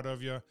 We're proud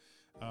of you.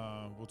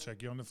 We'll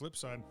check you on the flip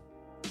side.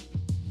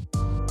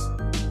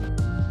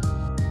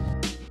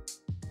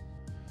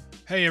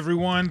 Hey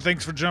everyone,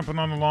 thanks for jumping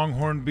on the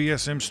Longhorn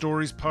BSM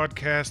Stories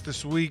podcast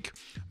this week.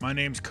 My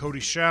name's Cody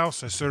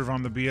Schaus. I serve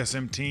on the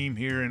BSM team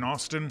here in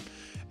Austin.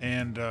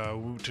 And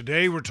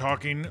today we're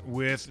talking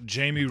with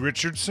Jamie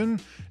Richardson.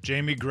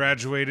 Jamie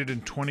graduated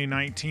in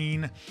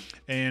 2019.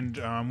 And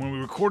when we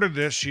recorded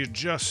this, she had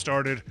just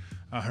started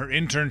her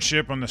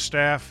internship on the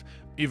staff.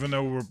 Even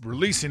though we're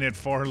releasing it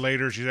far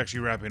later, she's actually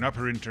wrapping up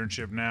her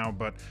internship now.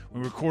 But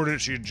when we recorded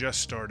it, she had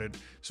just started.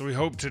 So we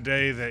hope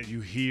today that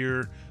you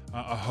hear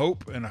a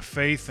hope and a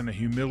faith and a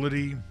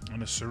humility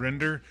and a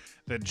surrender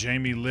that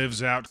Jamie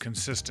lives out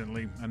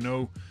consistently. I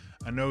know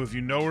if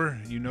you know her,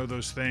 you know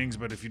those things,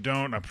 but if you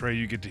don't, I pray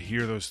you get to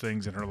hear those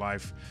things in her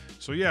life.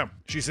 So yeah,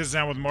 she sits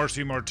down with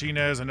Marcy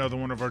Martinez, another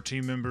one of our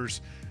team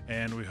members,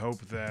 and we hope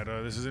that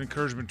this is an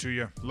encouragement to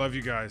you. Love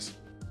you guys.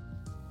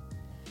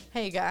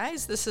 Hey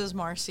guys, this is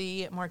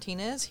Marcy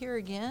Martinez here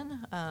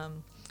again,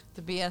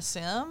 the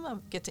BSM. I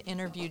get to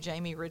interview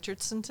Jamie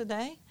Richardson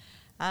today.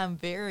 I'm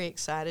very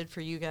excited for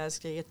you guys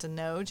to get to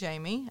know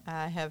Jamie.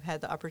 I have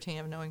had the opportunity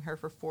of knowing her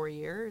for 4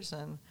 years,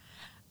 and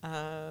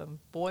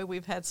boy,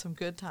 we've had some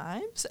good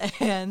times.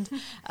 And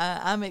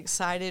I'm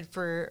excited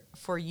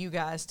for you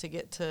guys to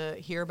get to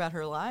hear about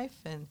her life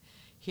and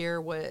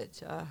hear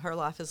what her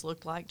life has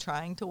looked like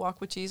trying to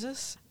walk with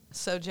Jesus.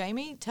 So,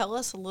 Jamie, tell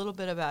us a little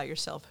bit about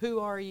yourself. Who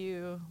are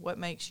you? What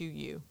makes you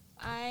you?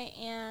 I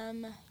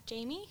am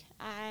Jamie.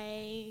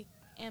 I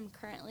am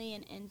currently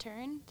an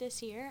intern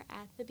this year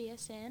at the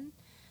BSM.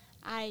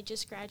 I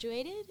just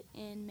graduated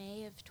in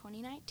May of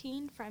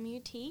 2019 from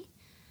UT.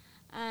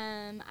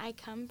 I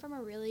come from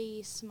a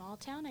really small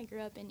town. I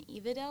grew up in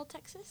Evadale,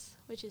 Texas,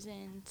 which is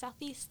in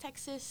southeast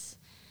Texas.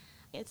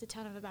 It's a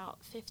town of about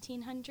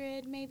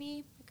 1,500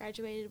 maybe. I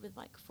graduated with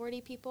like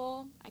 40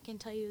 people. I can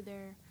tell you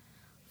their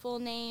full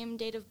name,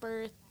 date of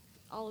birth,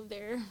 all of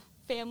their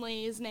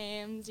families'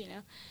 names,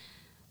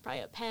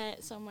 probably a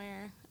pet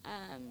somewhere.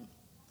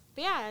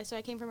 But yeah, so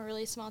I came from a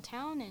really small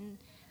town, and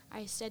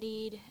I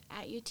studied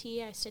at UT.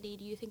 I studied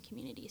youth and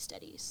community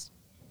studies.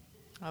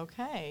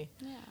 Okay.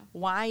 Yeah.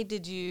 Why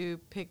did you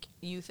pick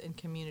youth and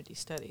community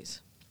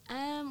studies?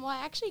 Well,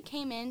 I actually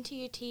came into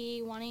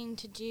UT wanting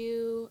to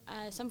do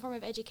some form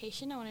of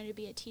education. I wanted to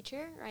be a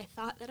teacher, or I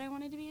thought that I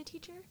wanted to be a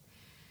teacher.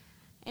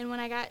 And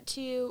when I got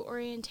to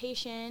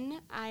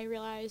orientation, I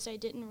realized I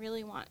didn't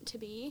really want to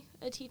be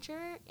a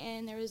teacher,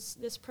 and there was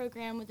this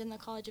program within the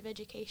College of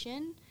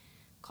Education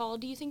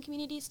called Youth and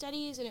Community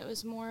Studies, and it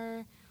was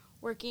more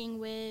working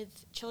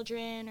with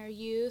children or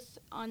youth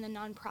on the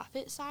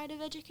nonprofit side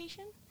of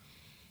education.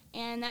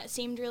 And that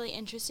seemed really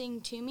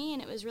interesting to me,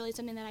 and it was really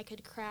something that I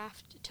could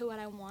craft to what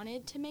I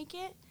wanted to make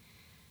it.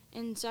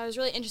 And so I was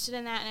really interested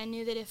in that, and I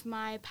knew that if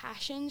my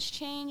passions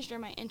changed or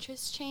my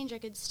interests changed, I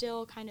could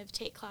still kind of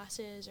take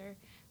classes or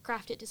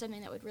craft it to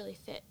something that would really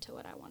fit to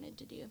what I wanted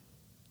to do.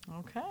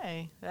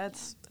 Okay,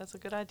 that's a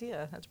good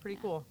idea. That's pretty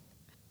cool.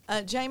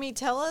 Jamie,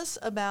 tell us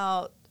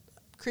about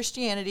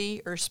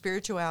Christianity or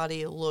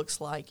spirituality looks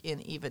like in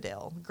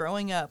Evadale.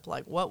 Growing up,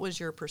 what was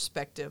your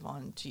perspective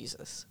on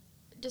Jesus?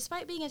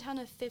 Despite being a town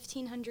of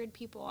 1,500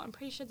 people, I'm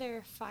pretty sure there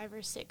are 5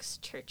 or 6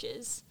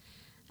 churches.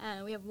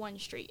 We have one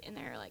street, and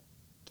there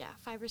are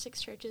 5 or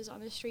 6 churches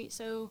on the street.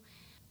 So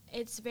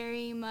it's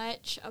very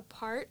much a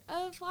part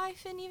of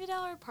life in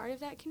Evadale, or part of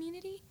that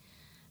community.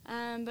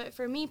 But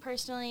for me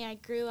personally, I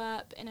grew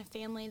up in a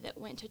family that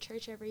went to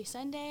church every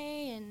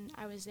Sunday, and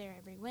I was there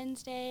every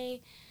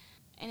Wednesday.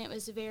 And it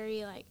was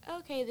very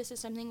okay, this is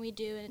something we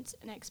do, and it's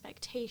an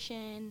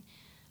expectation.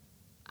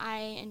 I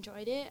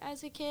enjoyed it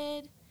as a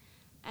kid.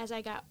 As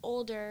I got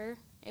older,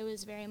 it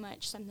was very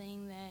much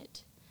something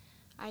that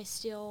I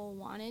still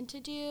wanted to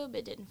do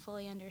but didn't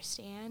fully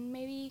understand,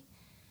 maybe.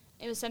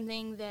 It was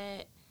something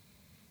that,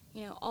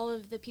 all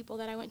of the people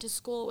that I went to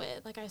school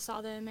with, I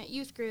saw them at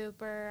youth group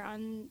or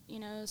on,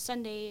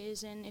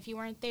 Sundays, and if you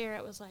weren't there,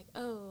 it was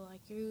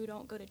you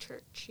don't go to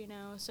church,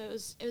 So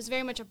it was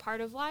very much a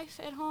part of life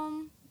at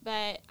home,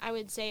 but I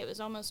would say it was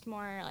almost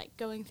more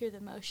going through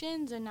the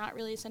motions and not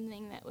really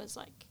something that was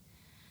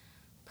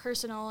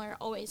personal or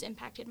always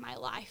impacted my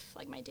life,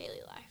 my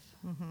daily life.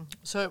 Mm-hmm.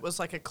 So it was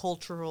a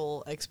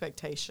cultural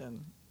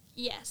expectation.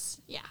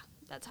 Yes, yeah,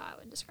 that's how I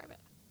would describe it.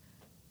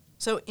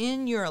 So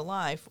in your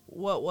life,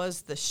 what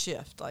was the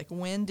shift? Like,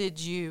 when did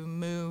you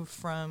move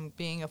from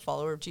being a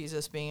follower of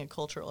Jesus, being a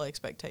cultural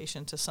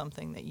expectation, to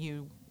something that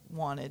you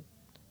wanted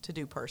to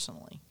do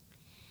personally?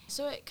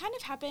 So it kind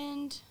of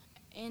happened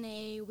in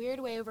a weird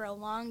way over a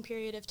long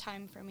period of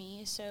time for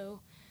me. So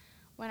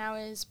when I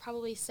was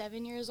probably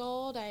 7 years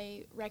old,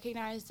 I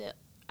recognized that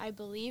I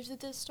believed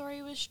that this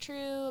story was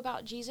true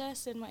about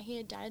Jesus and what he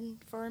had done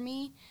for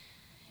me.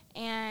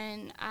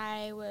 And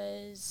I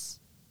was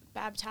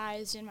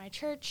baptized in my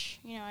church.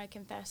 I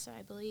confessed that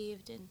I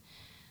believed.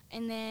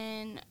 And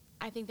then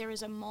I think there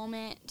was a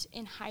moment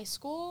in high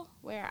school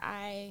where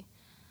I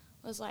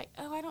was like,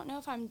 oh, I don't know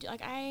if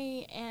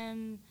I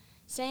am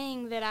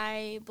saying that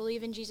I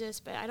believe in Jesus,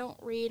 but I don't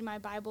read my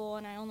Bible,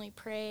 and I only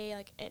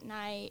pray at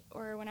night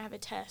or when I have a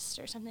test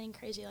or something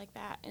crazy like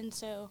that. And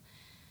so,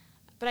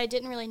 but I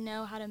didn't really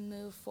know how to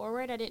move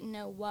forward. I didn't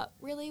know what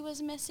really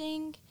was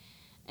missing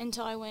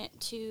until I went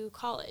to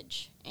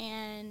college,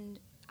 and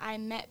I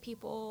met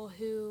people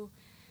who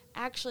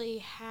actually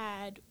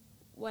had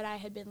what I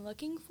had been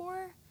looking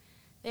for.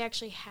 They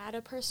actually had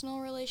a personal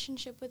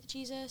relationship with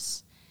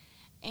Jesus,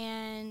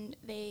 and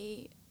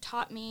they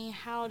taught me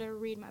how to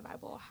read my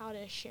Bible, how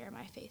to share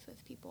my faith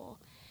with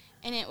people.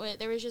 And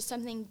there was just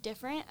something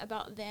different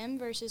about them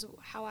versus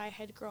how I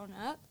had grown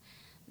up,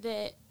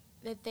 that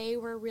they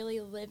were really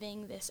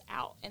living this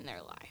out in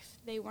their life.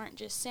 They weren't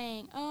just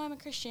saying, oh, I'm a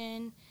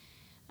Christian,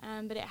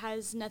 but it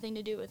has nothing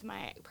to do with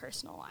my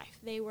personal life.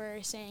 They were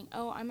saying,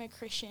 oh, I'm a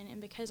Christian, and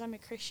because I'm a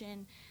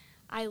Christian,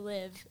 I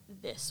live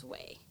this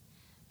way.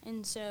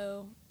 And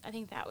so I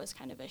think that was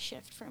kind of a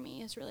shift for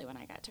me, is really when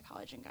I got to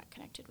college and got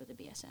connected with the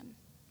BSM.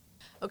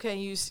 Okay,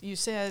 you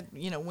said,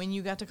 when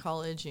you got to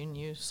college and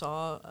you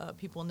saw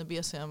people in the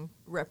BSM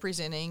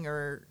representing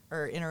or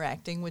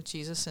interacting with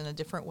Jesus in a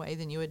different way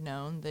than you had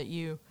known, that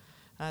you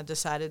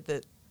decided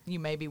that you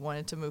maybe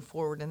wanted to move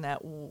forward in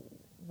that.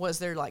 Was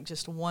there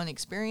just one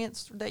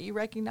experience that you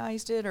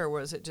recognized it, or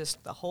was it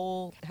just the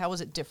whole? How was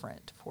it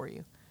different for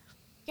you?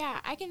 Yeah,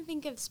 I can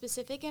think of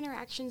specific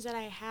interactions that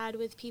I had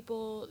with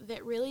people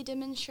that really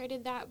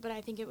demonstrated that, but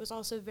I think it was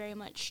also very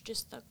much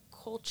just the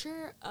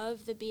culture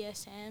of the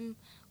BSM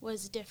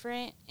was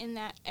different in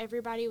that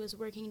everybody was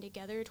working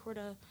together toward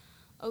a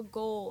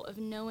goal of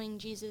knowing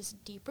Jesus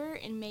deeper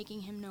and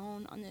making him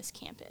known on this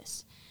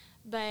campus.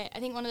 But I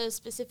think one of those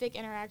specific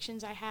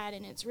interactions I had,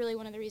 and it's really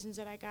one of the reasons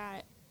that I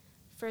got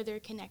further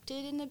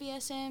connected in the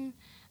BSM,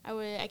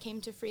 I came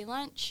to free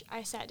lunch.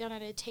 I sat down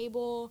at a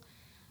table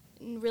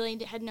and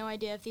really had no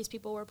idea if these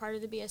people were part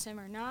of the BSM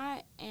or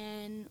not.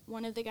 And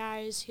one of the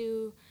guys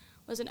who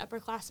was an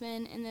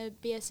upperclassman in the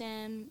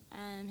BSM,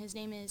 his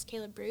name is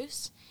Caleb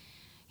Bruce,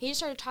 he just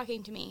started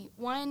talking to me.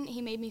 One,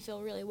 he made me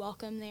feel really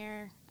welcome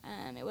there.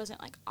 It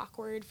wasn't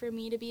awkward for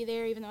me to be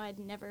there, even though I'd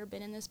never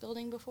been in this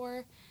building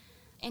before.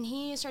 And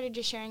he started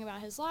just sharing about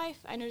his life.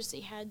 I noticed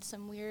he had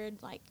some weird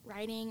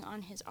writing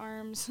on his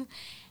arms,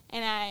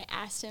 and I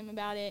asked him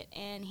about it,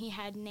 and he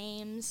had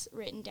names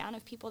written down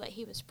of people that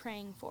he was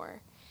praying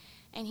for.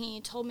 And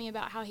he told me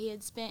about how he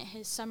had spent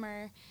his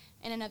summer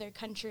in another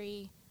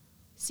country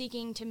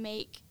seeking to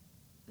make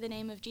the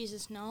name of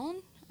Jesus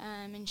known,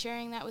 and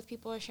sharing that with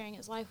people, sharing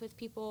his life with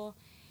people.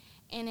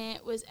 And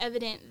it was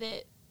evident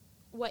that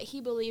what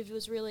he believed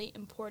was really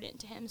important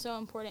to him, so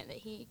important that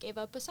he gave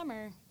up a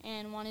summer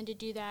and wanted to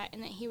do that,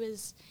 and that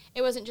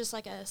it wasn't just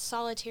a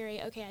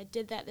solitary, okay, I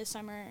did that this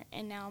summer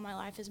and now my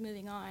life is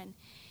moving on.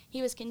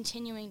 He was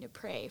continuing to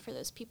pray for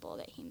those people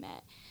that he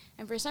met.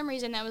 And for some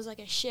reason that was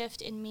a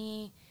shift in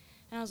me,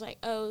 and I was like,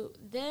 oh,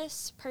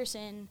 this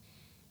person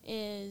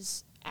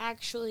is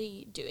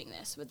actually doing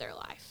this with their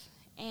life.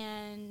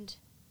 And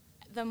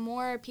the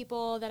more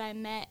people that I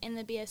met in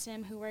the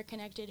BSM who were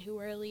connected, who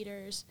were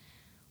leaders,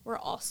 were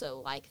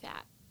also like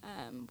that.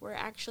 Were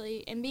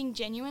actually, and being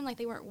genuine,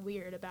 they weren't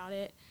weird about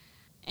it.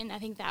 And I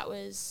think that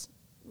was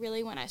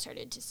really when I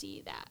started to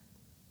see that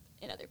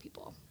in other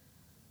people.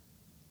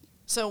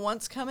 So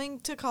once coming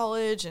to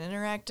college and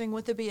interacting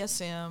with the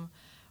BSM,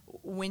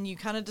 when you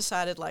kind of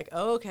decided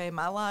oh, okay,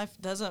 my life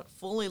doesn't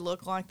fully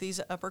look like these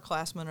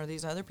upperclassmen or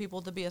these other people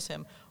at the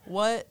BSM,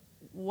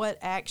 what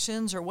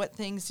actions or what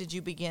things did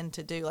you begin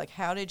to do?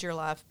 How did your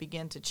life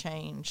begin to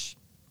change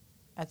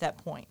at that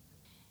point?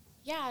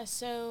 Yeah,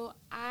 so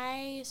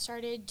I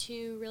started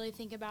to really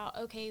think about,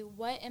 okay,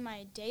 what in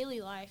my daily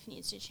life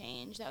needs to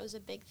change? That was a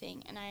big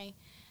thing. And I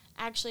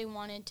actually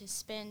wanted to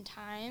spend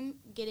time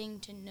getting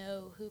to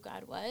know who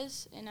God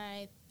was. And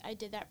I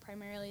did that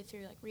primarily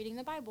through reading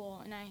the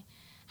Bible. And I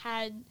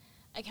had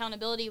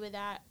accountability with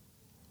that.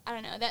 I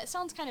don't know, that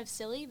sounds kind of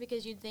silly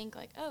because you'd think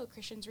oh,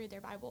 Christians read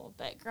their Bible.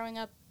 But growing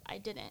up, I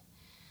didn't.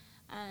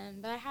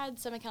 But I had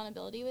some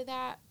accountability with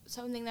that.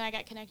 Something that I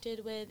got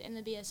connected with in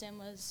the BSM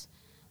was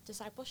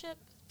discipleship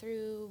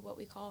through what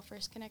we call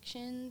First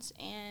Connections,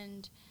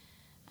 and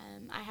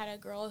I had a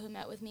girl who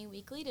met with me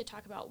weekly to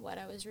talk about what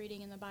I was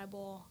reading in the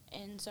Bible,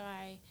 and so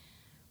I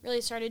really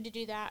started to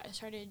do that. I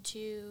started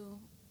to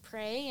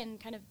pray and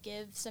kind of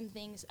give some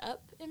things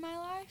up in my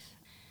life.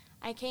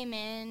 I came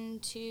in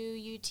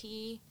to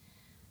UT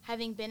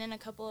having been in a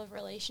couple of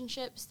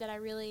relationships that I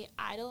really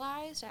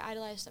idolized. I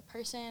idolized the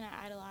person.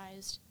 I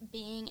idolized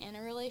being in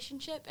a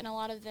relationship, and a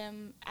lot of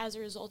them, as a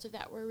result of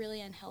that, were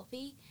really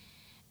unhealthy.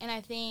 And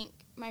I think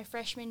my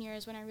freshman year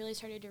is when I really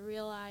started to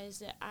realize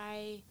that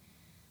I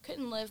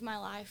couldn't live my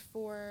life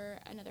for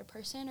another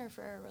person or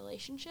for a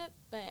relationship,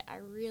 but I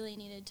really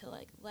needed to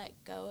let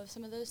go of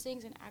some of those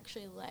things and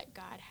actually let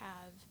God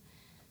have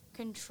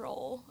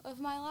control of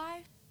my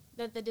life.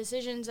 That the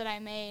decisions that I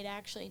made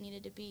actually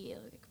needed to be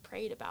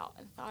prayed about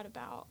and thought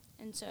about.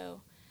 And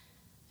so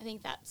I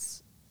think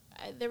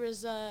there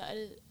was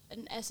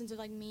an essence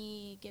of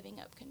me giving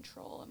up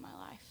control in my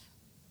life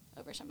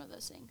over some of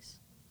those things.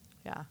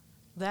 Yeah.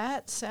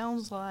 That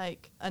sounds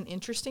like an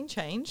interesting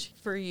change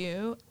for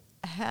you.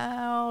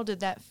 How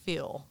did that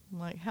feel?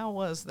 How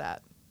was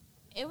that?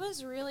 It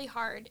was really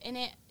hard, and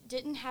it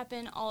didn't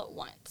happen all at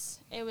once.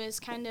 It was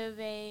kind of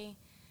a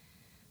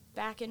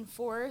back and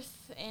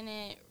forth, and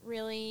it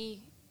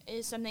really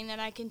is something that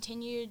I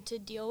continued to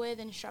deal with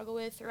and struggle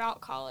with throughout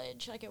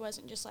college. It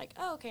wasn't just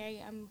oh,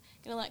 okay, I'm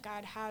going to let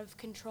God have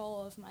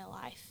control of my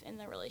life and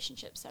the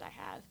relationships that I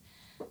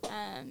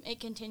have. It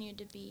continued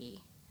to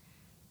be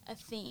a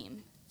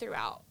theme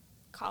throughout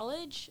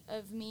college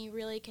of me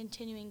really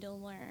continuing to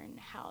learn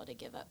how to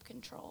give up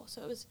control.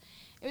 So it was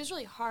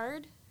really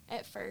hard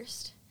at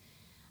first,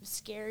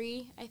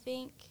 scary, I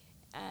think,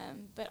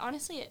 but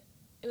honestly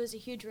it was a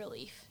huge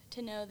relief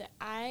to know that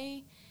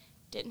I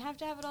didn't have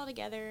to have it all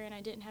together and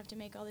I didn't have to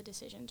make all the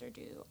decisions or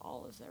do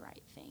all of the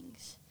right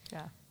things.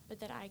 Yeah. But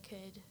that I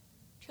could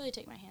truly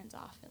take my hands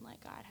off and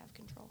let God have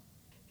control.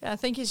 Yeah, I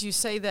think as you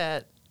say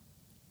that,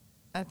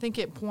 I think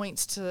it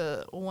points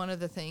to one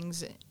of the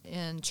things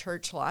in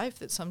church life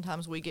that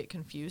sometimes we get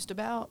confused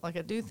about. I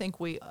do think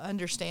we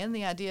understand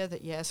the idea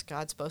that, yes,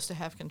 God's supposed to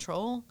have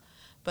control,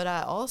 but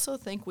I also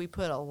think we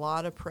put a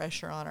lot of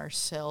pressure on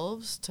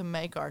ourselves to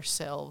make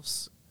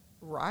ourselves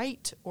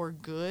right or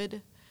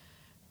good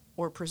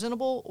or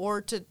presentable,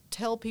 or to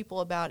tell people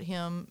about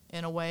him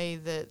in a way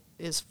that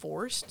is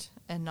forced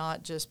and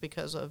not just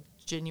because of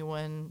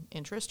genuine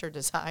interest or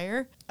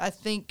desire. I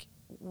think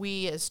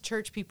we as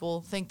church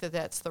people think that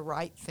that's the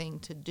right thing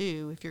to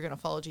do. If you're going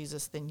to follow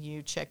Jesus, then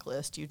you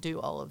checklist, you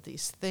do all of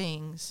these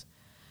things.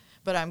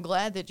 But I'm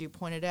glad that you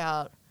pointed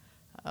out,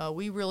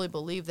 we really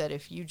believe that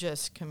if you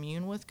just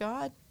commune with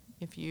God,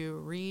 if you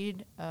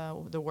read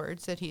the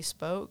words that he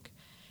spoke,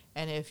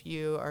 and if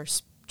you are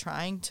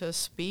trying to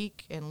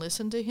speak and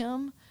listen to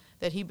him,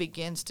 that he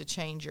begins to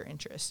change your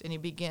interest and he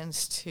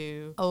begins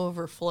to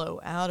overflow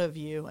out of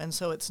you. And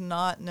so it's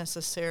not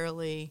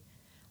necessarily,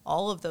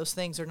 all of those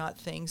things are not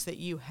things that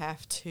you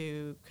have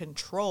to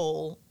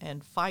control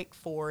and fight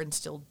for and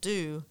still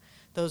do.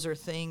 Those are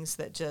things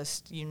that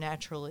just you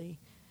naturally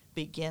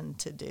begin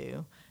to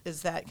do.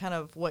 Is that kind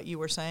of what you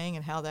were saying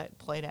and how that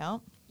played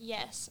out?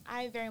 Yes,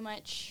 I very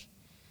much,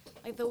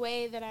 the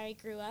way that I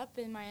grew up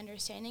and my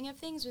understanding of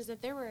things was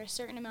that there were a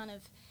certain amount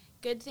of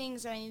good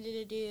things that I needed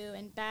to do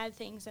and bad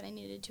things that I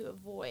needed to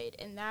avoid,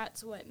 and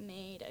that's what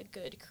made a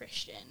good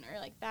Christian,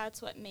 or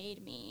that's what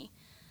made me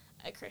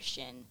a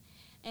Christian.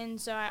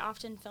 And so I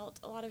often felt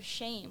a lot of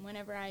shame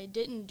whenever I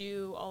didn't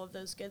do all of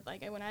those good,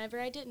 whenever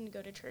I didn't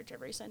go to church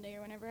every Sunday,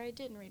 or whenever I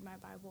didn't read my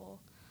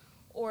Bible,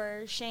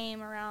 or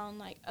shame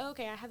around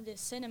okay, I have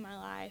this sin in my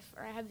life,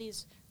 or I have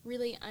these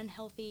really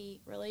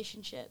unhealthy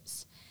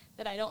relationships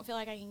that I don't feel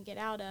like I can get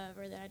out of,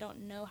 or that I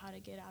don't know how to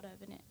get out of,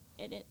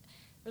 and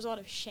there's a lot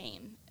of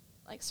shame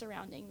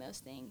surrounding those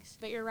things.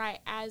 But you're right,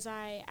 as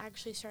I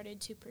actually started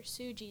to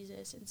pursue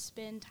Jesus and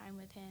spend time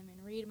with him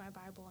and read my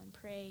Bible and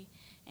pray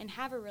and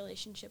have a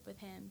relationship with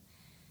him,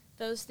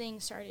 those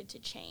things started to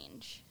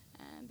change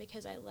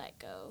because I let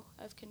go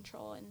of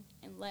control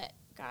and let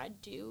God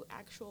do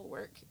actual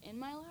work in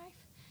my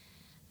life.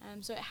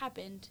 So it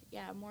happened,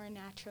 more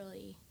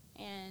naturally,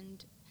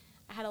 and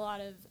I had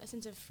a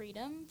sense of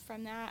freedom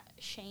from that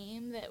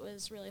shame that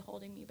was really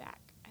holding me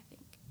back, I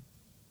think.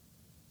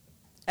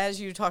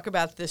 As you talk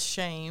about this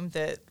shame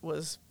that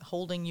was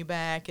holding you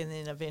back and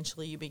then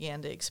eventually you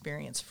began to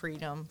experience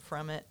freedom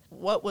from it,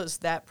 what was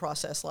that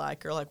process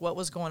like? Or what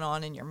was going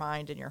on in your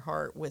mind and your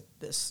heart with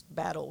this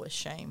battle with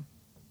shame?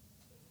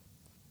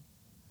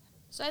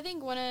 So I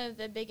think one of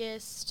the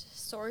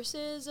biggest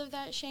sources of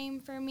that shame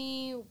for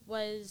me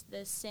was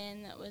the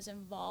sin that was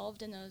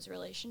involved in those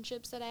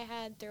relationships that I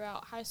had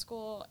throughout high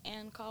school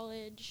and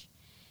college.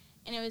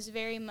 And it was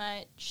very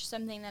much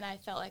something that I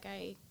felt like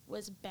I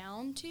was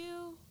bound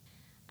to.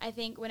 I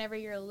think whenever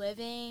you're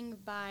living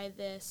by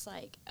this,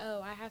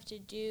 oh, I have to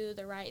do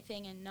the right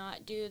thing and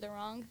not do the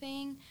wrong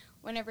thing,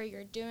 whenever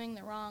you're doing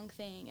the wrong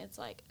thing, it's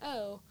oh,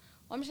 well,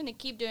 I'm just going to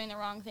keep doing the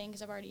wrong thing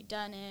because I've already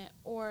done it,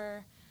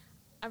 or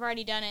I've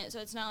already done it, so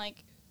it's not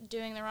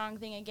doing the wrong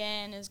thing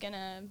again is going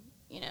to,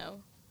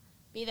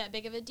 be that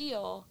big of a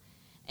deal.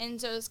 And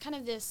so it's kind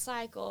of this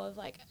cycle of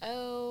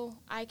oh,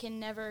 I can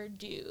never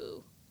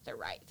do the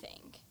right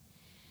thing.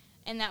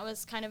 And that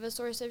was kind of a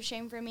source of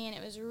shame for me, and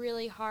it was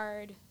really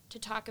hard to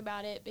talk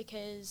about it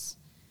because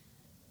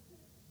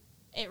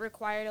it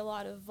required a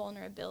lot of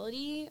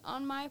vulnerability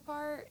on my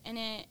part, and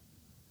it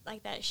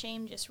like that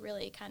shame just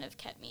really kind of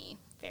kept me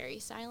very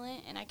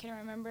silent. And I can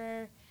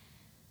remember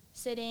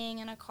sitting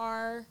in a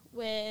car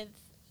with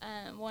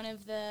one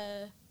of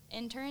the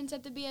interns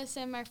at the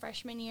BSM my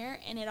freshman year,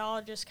 and it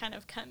all just kind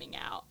of coming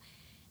out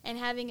and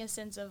having a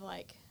sense of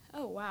like,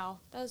 oh, wow,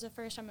 that was the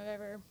first time I've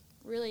ever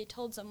really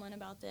told someone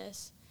about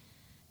this.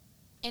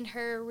 And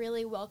her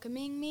really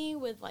welcoming me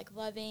with, like,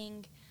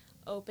 loving,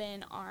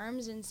 open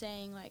arms and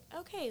saying, like,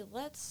 okay,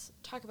 let's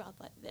talk about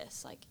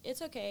this. Like,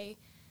 it's okay.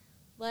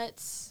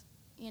 Let's,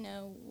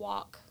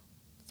 walk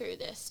through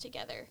this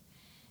together.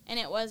 And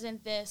it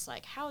wasn't this,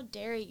 like, how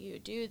dare you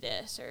do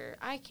this, or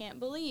I can't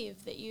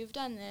believe that you've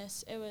done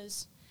this. It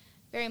was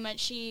very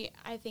much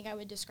I think I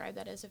would describe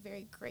that as a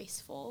very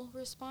graceful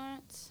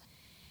response.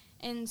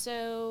 And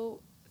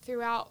so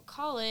throughout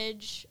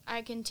college,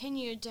 I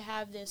continued to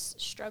have this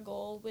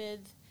struggle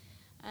with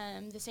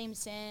the same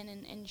sin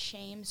and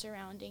shame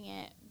surrounding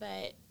it.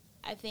 But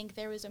I think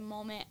there was a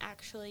moment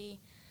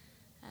actually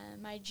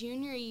my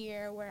junior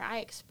year where I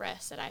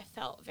expressed that I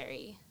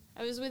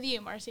was with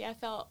you, Marcy, I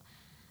felt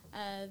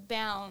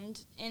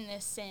bound in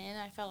this sin.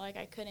 I felt like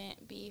I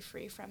couldn't be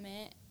free from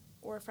it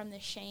or from the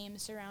shame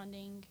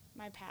surrounding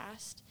my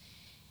past.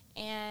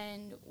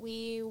 And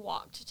we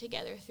walked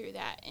together through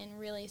that and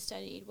really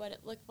studied what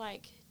it looked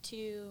like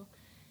to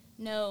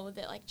know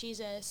that, like,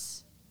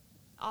 Jesus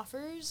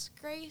offers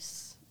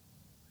grace,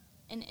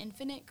 an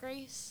infinite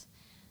grace,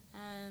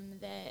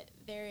 that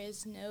there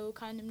is no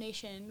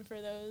condemnation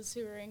for those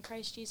who are in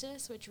Christ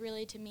Jesus, which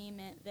really to me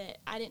meant that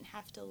I didn't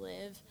have to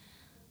live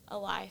a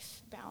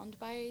life bound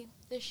by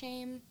the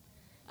shame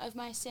of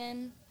my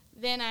sin.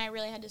 Then I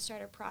really had to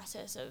start a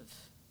process of,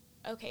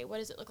 okay, what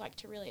does it look like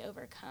to really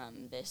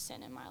overcome this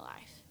sin in my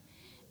life?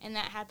 And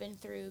that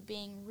happened through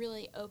being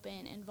really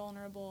open and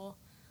vulnerable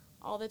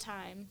all the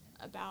time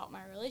about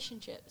my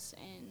relationships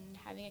and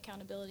having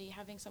accountability,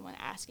 having someone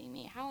asking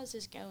me, how is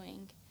this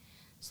going?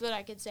 So that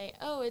I could say,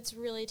 oh, it's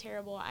really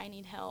terrible, I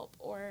need help.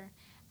 Or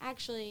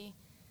actually,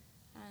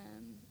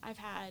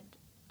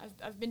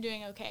 I've been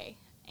doing okay.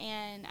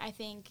 And I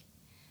think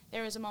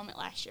there was a moment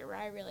last year where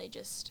I really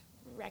just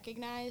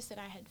recognized that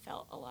I had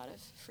felt a lot of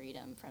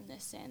freedom from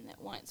this sin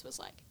that once was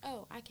like,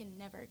 oh, I can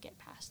never get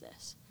past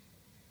this.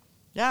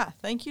 Yeah,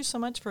 thank you so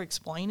much for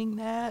explaining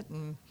that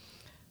and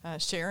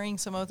sharing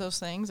some of those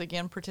things.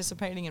 Again,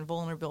 participating in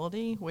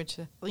vulnerability, which,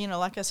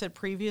 like I said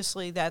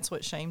previously, that's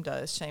what shame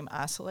does. Shame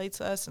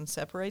isolates us and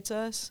separates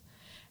us.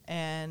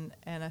 And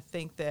I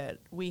think that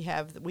we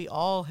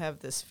all have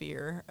this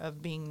fear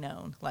of being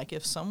known. Like,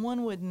 if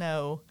someone would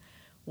know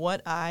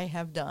what I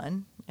have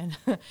done, and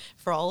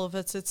for all of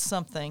us it's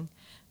something,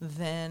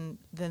 then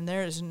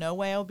there is no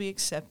way I'll be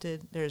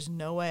accepted. There's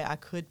no way I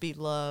could be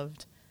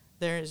loved.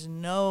 There is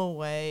no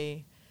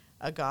way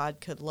a God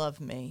could love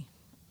me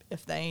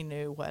if they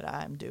knew what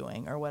I'm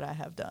doing or what I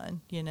have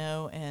done,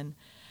 and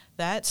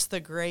that's the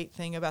great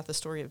thing about the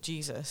story of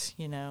Jesus,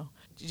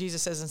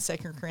 Jesus says in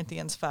 2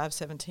 Corinthians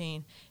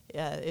 5:17,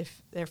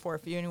 if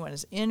anyone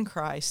is in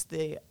Christ,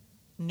 the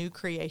new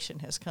creation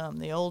has come.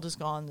 The old is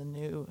gone, the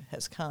new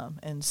has come.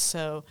 And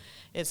so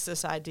it's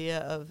this idea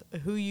of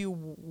who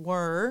you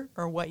were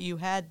or what you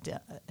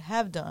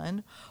have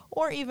done,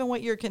 or even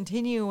what you're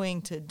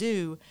continuing to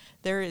do.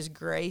 There is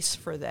grace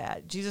for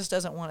that. Jesus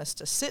doesn't want us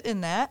to sit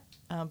in that,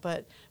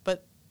 but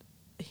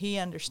he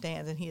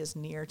understands, and he is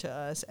near to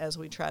us as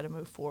we try to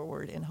move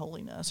forward in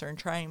holiness, or in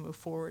trying to move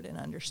forward in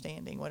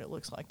understanding what it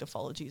looks like to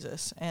follow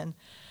Jesus. And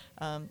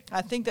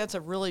I think that's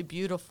a really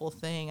beautiful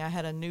thing. I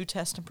had a New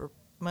Testament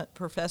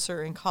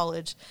professor in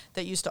college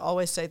that used to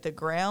always say the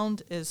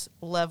ground is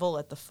level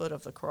at the foot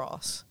of the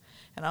cross.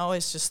 And I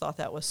always just thought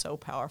that was so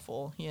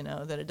powerful,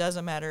 that it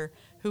doesn't matter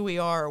who we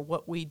are or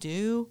what we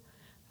do.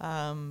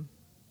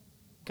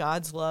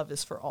 God's love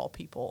is for all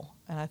people.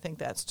 And I think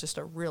that's just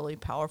a really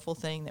powerful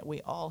thing that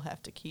we all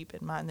have to keep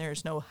in mind.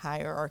 There's no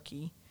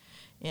hierarchy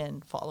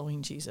in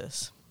following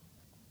Jesus.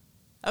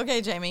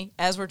 Okay, Jamie,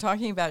 as we're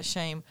talking about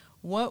shame,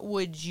 what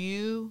would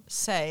you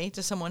say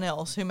to someone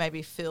else who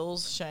maybe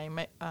feels shame,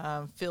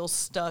 feels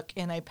stuck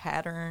in a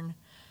pattern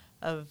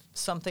of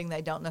something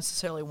they don't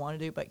necessarily want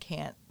to do but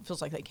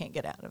feels like they can't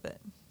get out of it?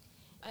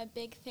 A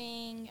big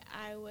thing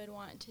I would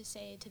want to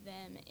say to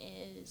them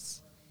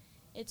is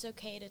it's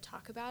okay to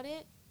talk about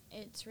it.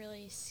 It's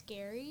really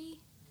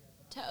scary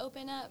to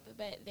open up,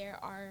 but there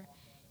are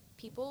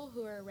people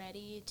who are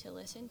ready to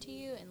listen to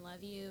you and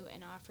love you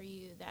and offer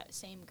you that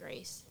same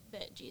grace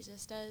that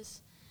Jesus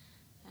does.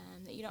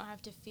 That you don't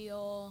have to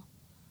feel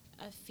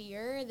a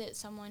fear that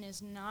someone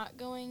is not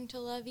going to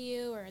love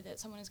you or that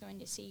someone is going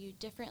to see you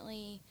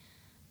differently,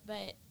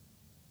 but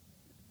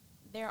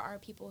there are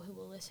people who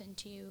will listen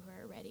to you,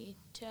 who are ready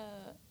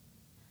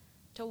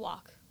to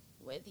walk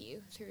with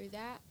you through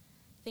that.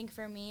 I think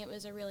for me it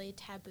was a really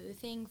taboo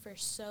thing for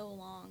so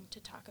long to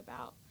talk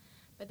about,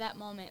 but that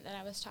moment that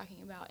I was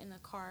talking about in the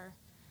car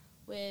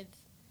with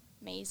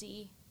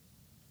Maisie,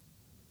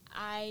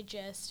 I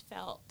just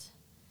felt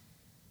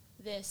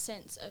this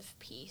sense of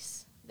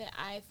peace that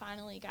I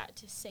finally got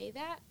to say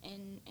that,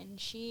 and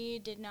she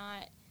did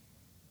not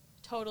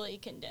totally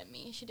condemn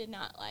me. She did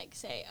not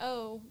say,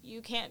 oh,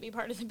 you can't be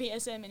part of the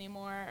BSM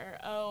anymore, or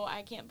oh,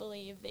 I can't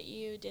believe that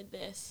you did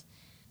this.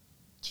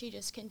 She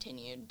just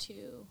continued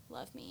to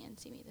love me and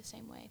see me the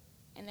same way.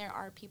 And there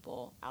are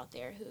people out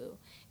there who,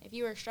 if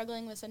you are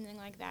struggling with something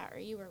like that, or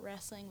you are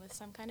wrestling with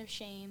some kind of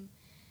shame,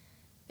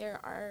 there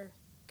are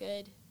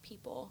good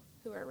people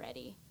who are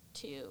ready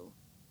to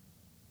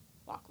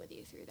walk with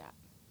you through that.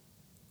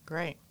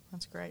 Great.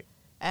 That's great.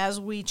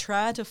 As we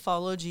try to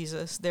follow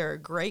Jesus, there are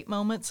great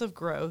moments of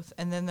growth,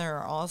 and then there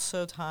are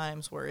also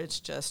times where it's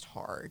just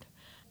hard.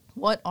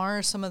 What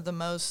are some of the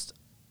most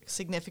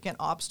significant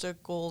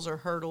obstacles or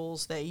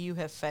hurdles that you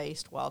have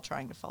faced while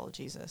trying to follow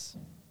Jesus?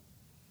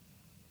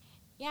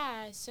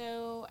 Yeah,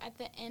 so at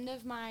the end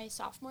of my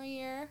sophomore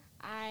year,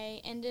 I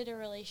ended a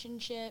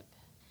relationship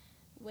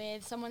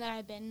with someone that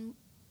I've been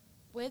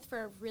with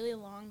for a really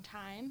long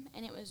time,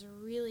 and it was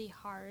really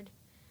hard.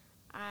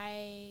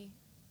 I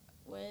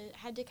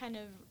had to kind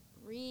of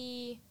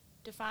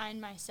redefine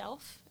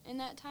myself in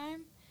that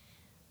time,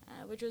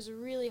 which was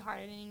really hard.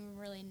 I didn't even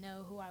really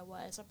know who I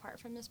was apart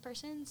from this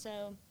person,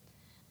 so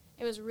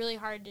it was really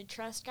hard to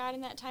trust God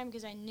in that time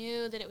because I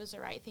knew that it was the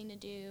right thing to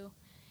do.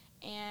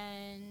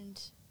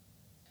 And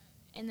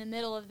in the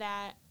middle of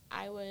that,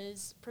 I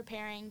was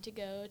preparing to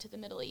go to the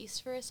Middle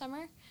East for a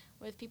summer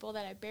with people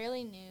that I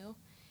barely knew,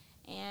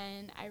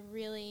 and I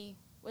really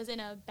was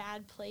in a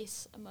bad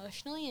place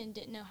emotionally and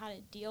didn't know how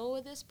to deal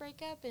with this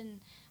breakup,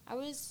 and I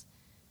was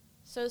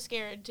so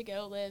scared to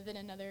go live in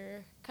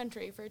another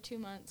country for 2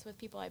 months with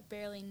people I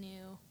barely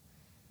knew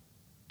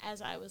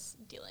as I was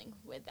dealing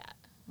with that.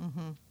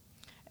 Mm-hmm.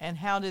 And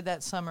how did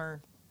that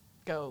summer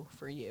go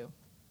for you?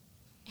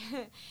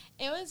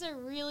 It was a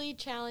really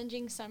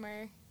challenging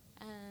summer.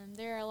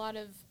 There are a lot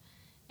of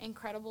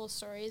incredible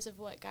stories of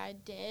what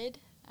God did,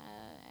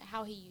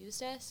 how he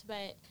used us,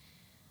 but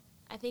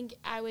I think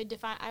I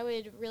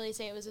would really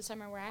say it was a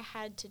summer where I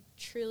had to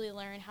truly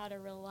learn how to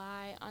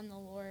rely on the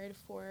Lord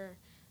for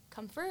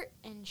comfort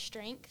and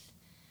strength.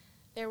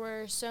 There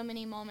were so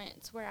many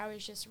moments where I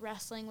was just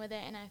wrestling with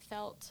it and I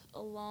felt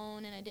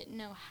alone and I didn't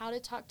know how to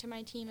talk to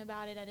my team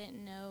about it. I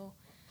didn't know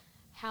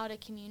how to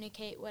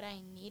communicate what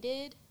I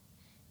needed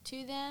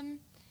to them.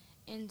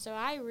 And so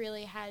I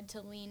really had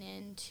to lean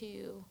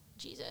into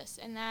Jesus.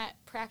 And that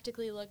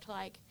practically looked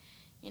like,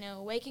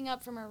 waking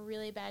up from a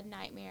really bad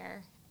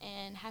nightmare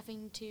and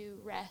having to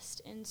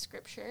rest in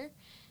Scripture,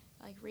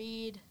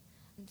 read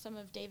some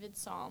of David's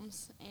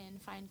Psalms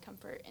and find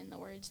comfort in the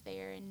words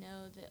there and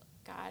know that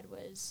God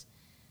was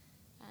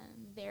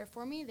there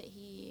for me, that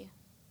he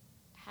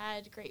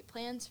had great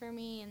plans for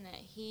me, and that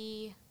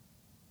he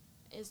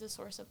is the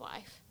source of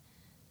life.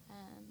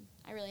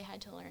 I really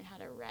had to learn how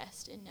to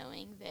rest in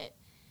knowing that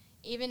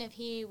even if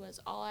he was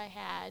all I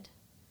had,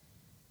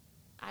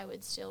 I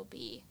would still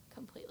be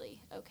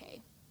completely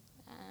okay.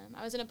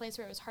 I was in a place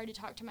where it was hard to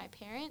talk to my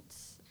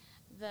parents.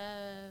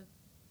 The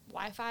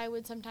Wi-Fi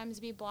would sometimes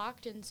be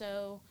blocked, and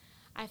so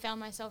I found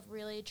myself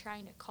really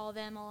trying to call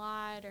them a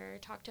lot or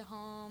talk to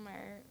home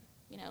or,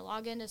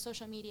 log into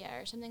social media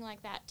or something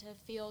like that to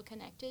feel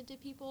connected to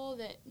people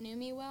that knew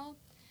me well.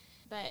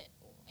 But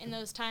in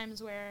those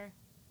times where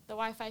the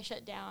Wi-Fi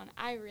shut down,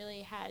 I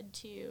really had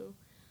to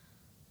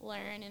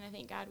learn, and I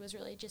think God was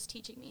really just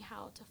teaching me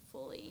how to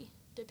fully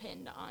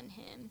depend on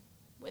him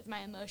with my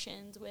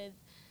emotions, with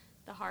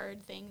the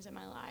hard things in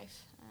my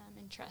life,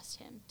 and trust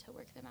him to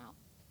work them out.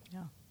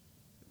 Yeah.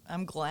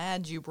 I'm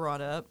glad you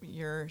brought up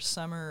your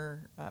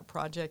summer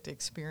project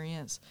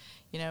experience.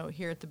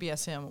 Here at the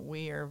BSM,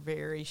 we are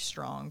very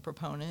strong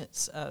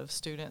proponents of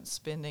students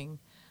spending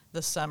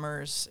the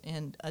summers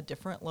in a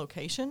different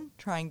location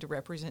trying to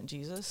represent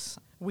Jesus.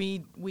 We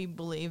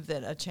believe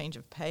that a change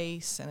of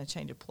pace and a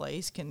change of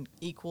place can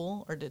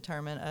equal or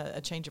determine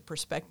a change of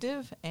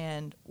perspective.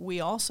 And we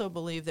also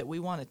believe that we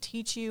want to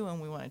teach you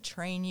and we want to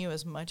train you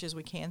as much as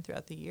we can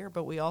throughout the year.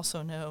 But we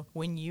also know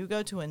when you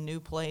go to a new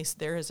place,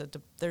 there's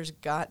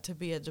got to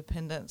be a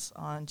dependence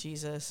on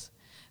Jesus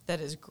that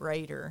is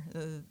greater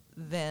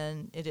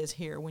than it is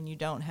here when you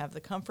don't have the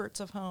comforts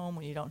of home,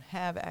 when you don't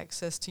have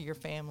access to your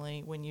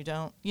family, when you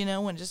don't,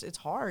 when it's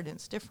hard and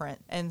it's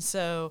different. And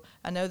so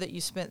I know that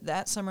you spent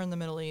that summer in the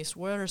Middle East.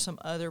 What are some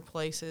other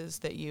places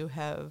that you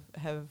have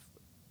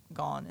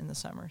gone in the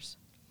summers?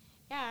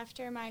 Yeah,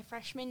 after my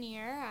freshman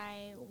year,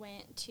 I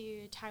went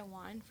to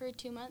Taiwan for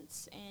 2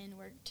 months and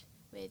worked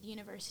with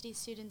university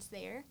students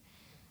there.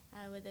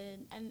 With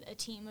a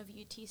team of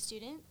UT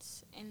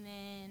students, and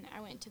then I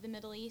went to the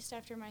Middle East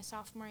after my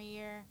sophomore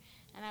year,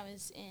 and I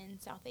was in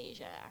South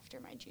Asia after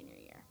my junior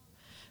year.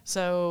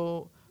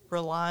 So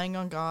relying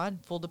on God,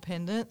 full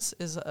dependence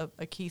is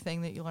a key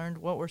thing that you learned.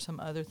 What were some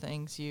other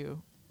things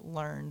you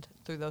learned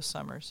through those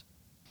summers?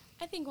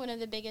 I think one of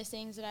the biggest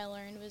things that I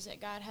learned was that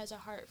God has a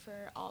heart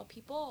for all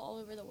people all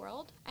over the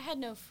world. I had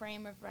no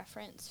frame of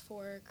reference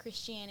for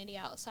Christianity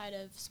outside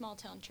of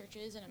small-town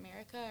churches in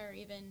America or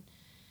even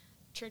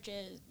church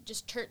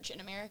in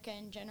America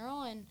in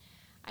general, and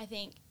I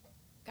think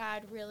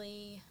God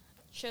really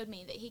showed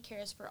me that he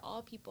cares for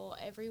all people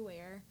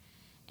everywhere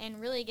and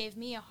really gave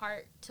me a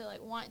heart to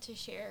want to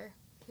share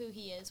who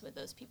he is with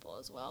those people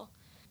as well.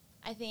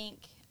 I think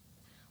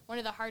one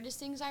of the hardest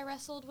things I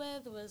wrestled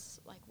with was,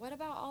 like, what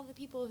about all the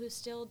people who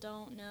still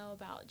don't know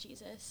about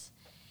Jesus?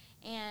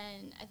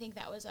 And I think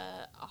that was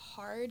a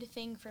hard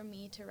thing for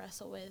me to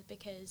wrestle with,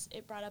 because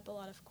it brought up a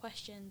lot of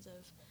questions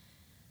of,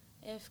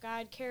 if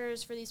God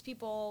cares for these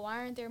people, why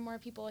aren't there more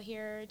people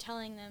here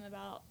telling them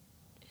about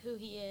who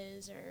he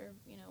is, or,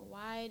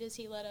 why does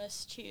he let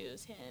us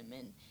choose him?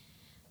 And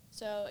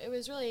so it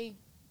was really,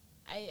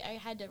 I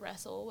had to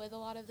wrestle with a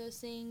lot of those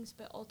things,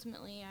 but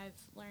ultimately I've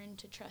learned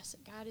to trust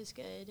that God is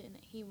good and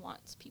that he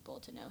wants people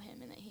to know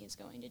him, and that he is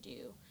going to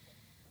do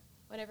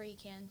whatever he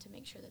can to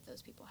make sure that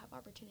those people have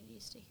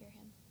opportunities to hear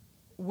him.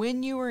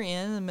 When you were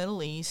in the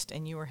Middle East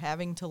and you were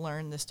having to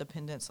learn this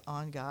dependence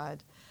on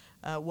God,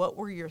 what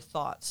were your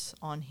thoughts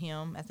on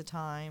him at the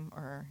time,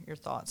 or your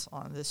thoughts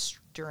on this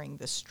during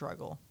this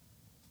struggle?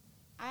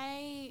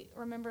 I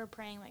remember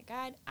praying, like,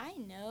 God, I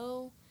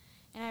know,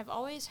 and I've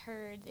always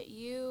heard that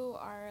you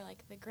are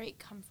like the great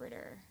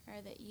comforter,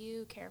 or that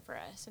you care for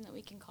us and that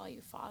we can call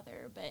you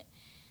Father, but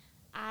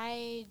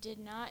I did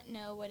not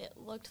know what it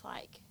looked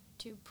like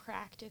to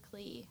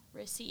practically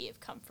receive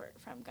comfort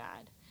from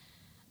God.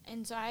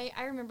 And so I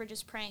remember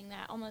just praying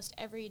that almost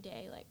every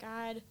day, like,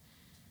 God,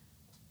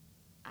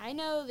 I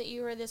know that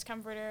you are this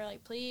comforter,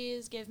 like,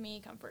 please give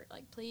me comfort,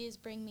 like, please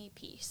bring me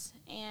peace.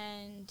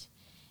 And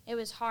it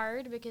was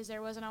hard because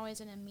there wasn't always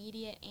an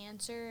immediate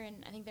answer,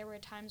 and I think there were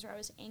times where I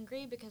was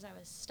angry because I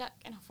was stuck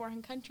in a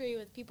foreign country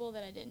with people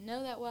that I didn't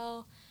know that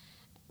well,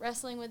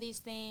 wrestling with these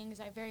things.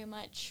 I very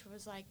much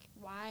was like,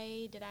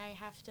 why did I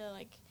have to,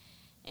 like,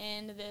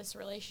 end this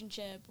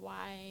relationship?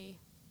 Why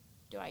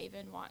do I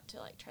even want to,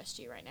 like, trust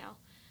you right now?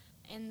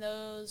 And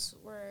those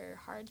were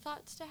hard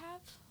thoughts to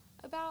have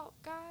about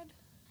God,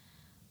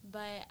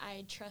 but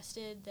I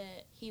trusted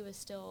that he was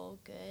still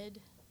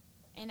good.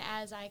 And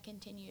as I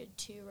continued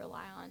to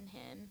rely on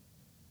him,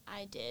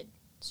 I did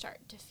start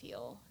to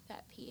feel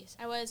that peace.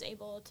 I was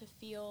able to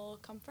feel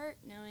comfort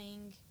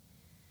knowing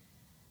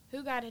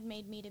who God had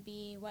made me to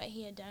be, what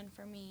he had done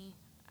for me.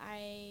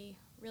 I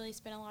really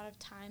spent a lot of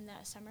time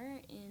that summer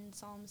in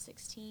Psalm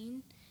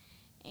 16,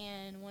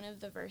 and one of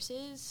the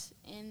verses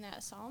in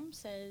that psalm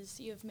says,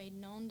 "You have made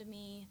known to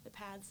me the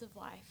paths of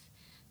life.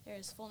 There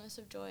is fullness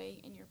of joy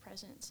in your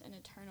presence and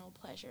eternal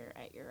pleasure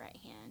at your right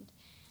hand."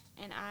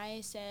 And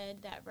I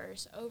said that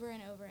verse over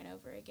and over and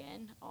over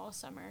again all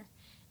summer,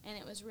 and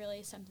it was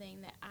really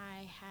something that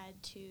I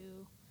had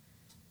to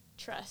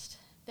trust,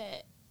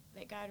 that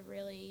God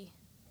really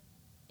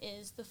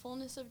is the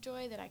fullness of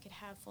joy, that I could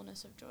have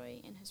fullness of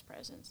joy in his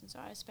presence. And so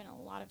I spent a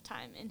lot of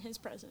time in his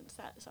presence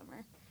that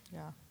summer.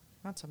 Yeah,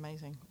 that's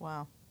amazing.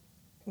 Wow.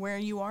 Where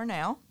you are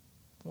now,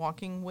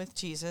 walking with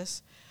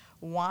Jesus,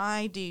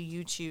 why do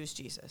you choose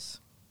Jesus?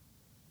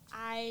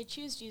 I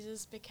choose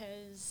Jesus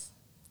because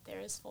there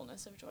is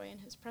fullness of joy in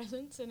his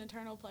presence and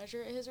eternal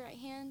pleasure at his right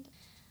hand.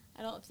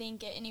 I don't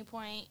think at any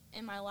point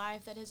in my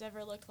life that has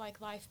ever looked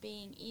like life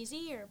being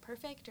easy or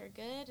perfect or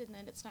good, and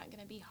that it's not going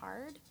to be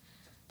hard.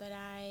 But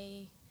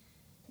I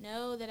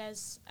know that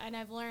and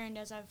I've learned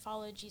as I've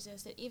followed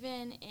Jesus, that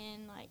even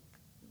in, like,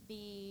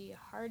 the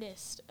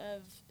hardest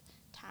of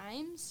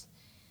times,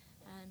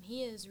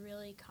 he is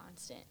really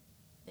constant.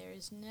 There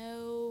is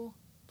no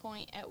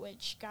point at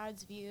which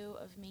God's view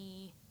of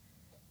me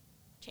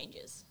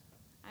changes.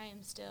 I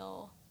am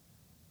still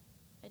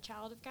a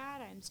child of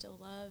God. I am still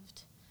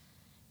loved.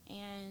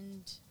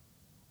 And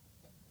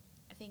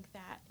I think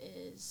that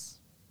is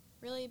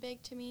really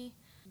big to me.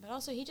 But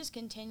also, he just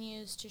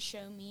continues to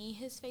show me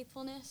his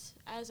faithfulness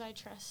as I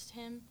trust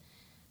him.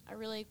 A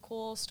really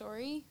cool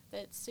story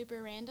that's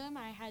super random.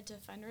 I had to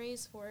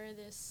fundraise for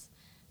this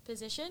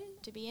position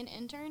to be an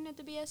intern at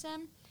the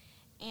BSM.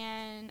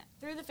 And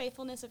through the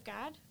faithfulness of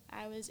God,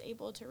 I was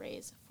able to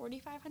raise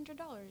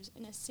 $4,500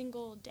 in a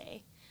single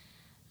day.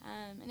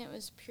 And it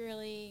was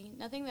purely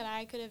nothing that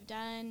I could have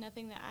done,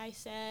 nothing that I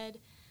said.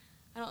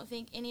 I don't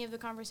think any of the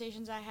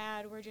conversations I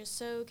had were just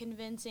so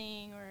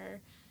convincing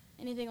or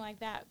anything like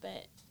that,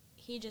 but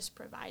he just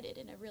provided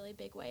in a really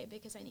big way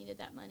because I needed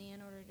that money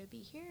in order to be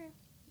here.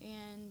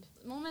 And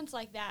moments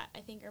like that,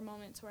 I think, are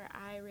moments where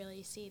I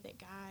really see that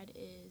God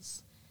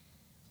is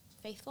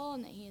faithful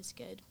and that he is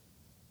good.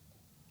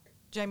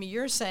 Jamie,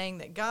 you're saying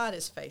that God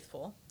is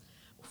faithful.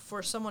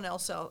 For someone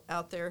else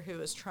out there who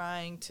is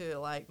trying to,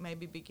 like,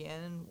 maybe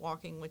begin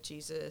walking with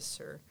Jesus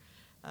or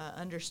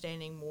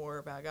understanding more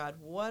about God,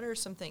 what are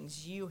some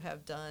things you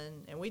have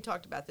done? And we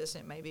talked about this,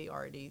 and it may be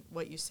already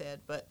what you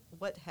said, but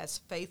what has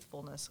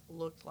faithfulness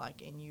looked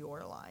like in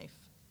your life?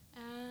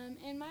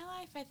 In my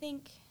life, I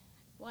think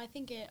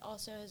it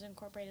also has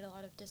incorporated a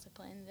lot of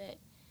discipline, that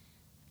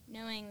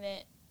knowing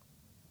that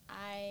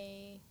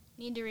I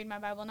need to read my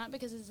Bible, not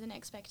because it's an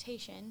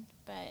expectation,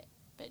 but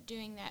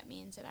doing that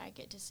means that I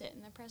get to sit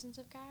in the presence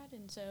of God.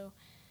 And so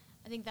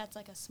I think that's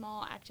like a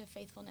small act of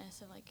faithfulness,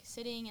 of, like,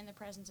 sitting in the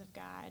presence of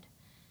God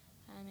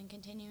and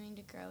continuing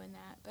to grow in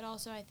that. But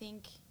also I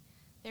think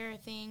there are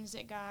things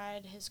that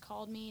God has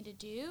called me to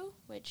do,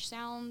 which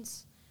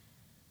sounds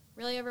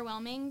really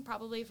overwhelming,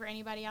 probably for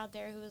anybody out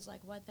there who is like,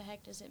 what the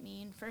heck does it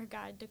mean for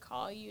God to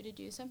call you to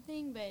do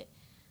something? But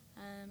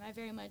I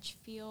very much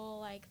feel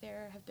like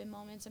there have been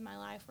moments in my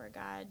life where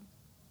God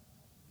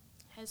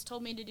has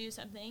told me to do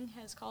something,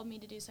 has called me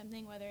to do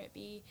something, whether it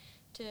be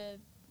to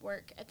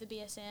work at the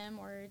BSM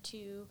or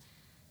to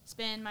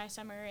spend my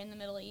summer in the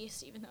Middle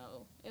East, even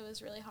though it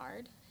was really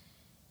hard.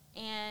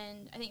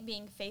 And I think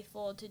being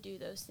faithful to do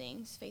those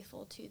things,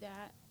 faithful to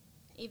that,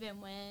 even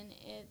when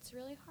it's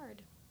really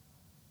hard.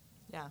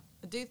 Yeah,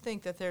 I do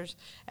think that there's,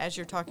 as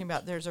you're talking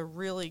about, there's a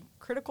really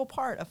critical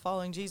part of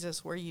following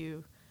Jesus where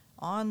you,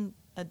 on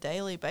a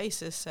daily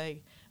basis,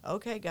 say,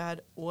 okay,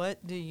 God,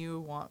 what do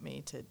you want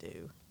me to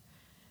do?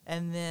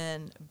 And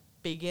then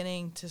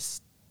beginning to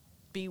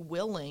be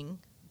willing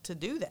to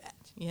do that.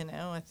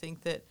 I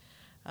think that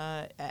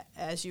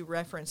as you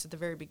referenced at the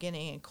very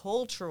beginning, in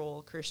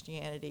cultural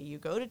Christianity, you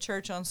go to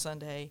church on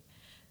Sunday,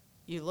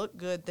 you look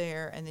good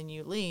there, and then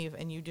you leave,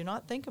 and you do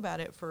not think about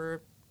it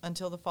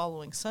until the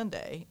following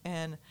Sunday.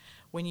 And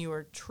when you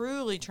are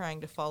truly trying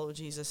to follow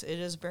Jesus, it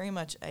is very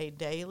much a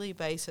daily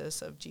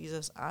basis of,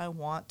 Jesus, I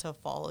want to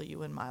follow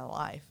you in my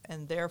life,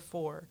 and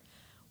therefore,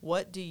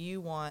 what do you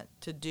want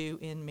to do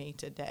in me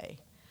today?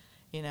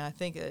 I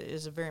think it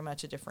is very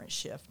much a different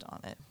shift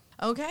on it.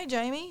 Okay,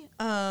 Jamie,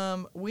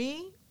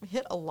 we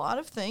hit a lot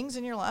of things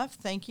in your life.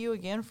 Thank you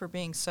again for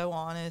being so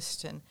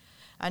honest, and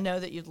I know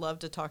that you'd love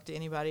to talk to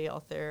anybody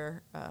out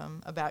there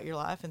about your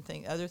life and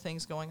other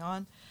things going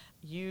on.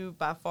 You,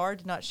 by far,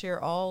 did not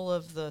share all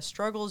of the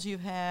struggles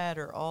you've had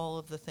or all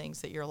of the things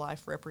that your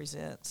life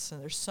represents,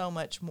 and there's so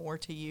much more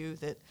to you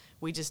that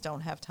we just don't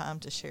have time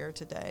to share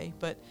today.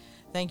 But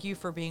thank you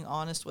for being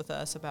honest with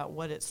us about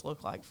what it's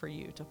looked like for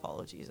you to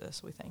follow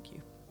Jesus. We thank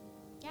you.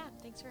 Yeah,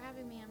 thanks for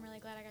having me. I'm really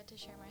glad I got to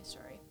share my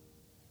story.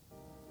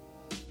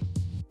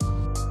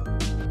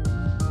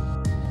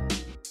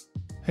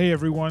 Hey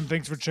everyone,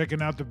 thanks for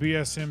checking out the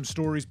BSM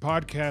Stories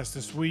podcast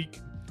this week.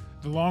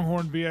 The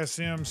Longhorn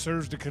BSM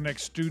serves to connect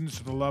students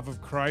to the love of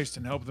Christ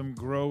and help them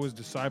grow as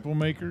disciple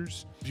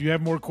makers. If you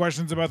have more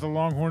questions about the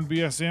Longhorn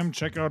BSM,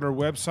 check out our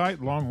website,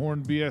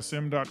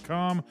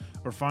 longhornbsm.com,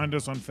 or find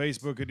us on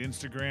Facebook and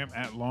Instagram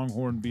at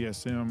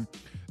LonghornBSM.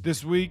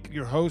 This week,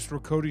 your hosts were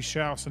Cody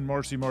Schaus and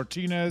Marcy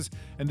Martinez,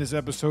 and this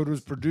episode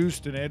was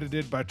produced and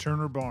edited by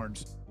Turner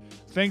Barnes.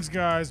 Thanks,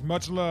 guys.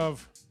 Much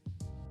love.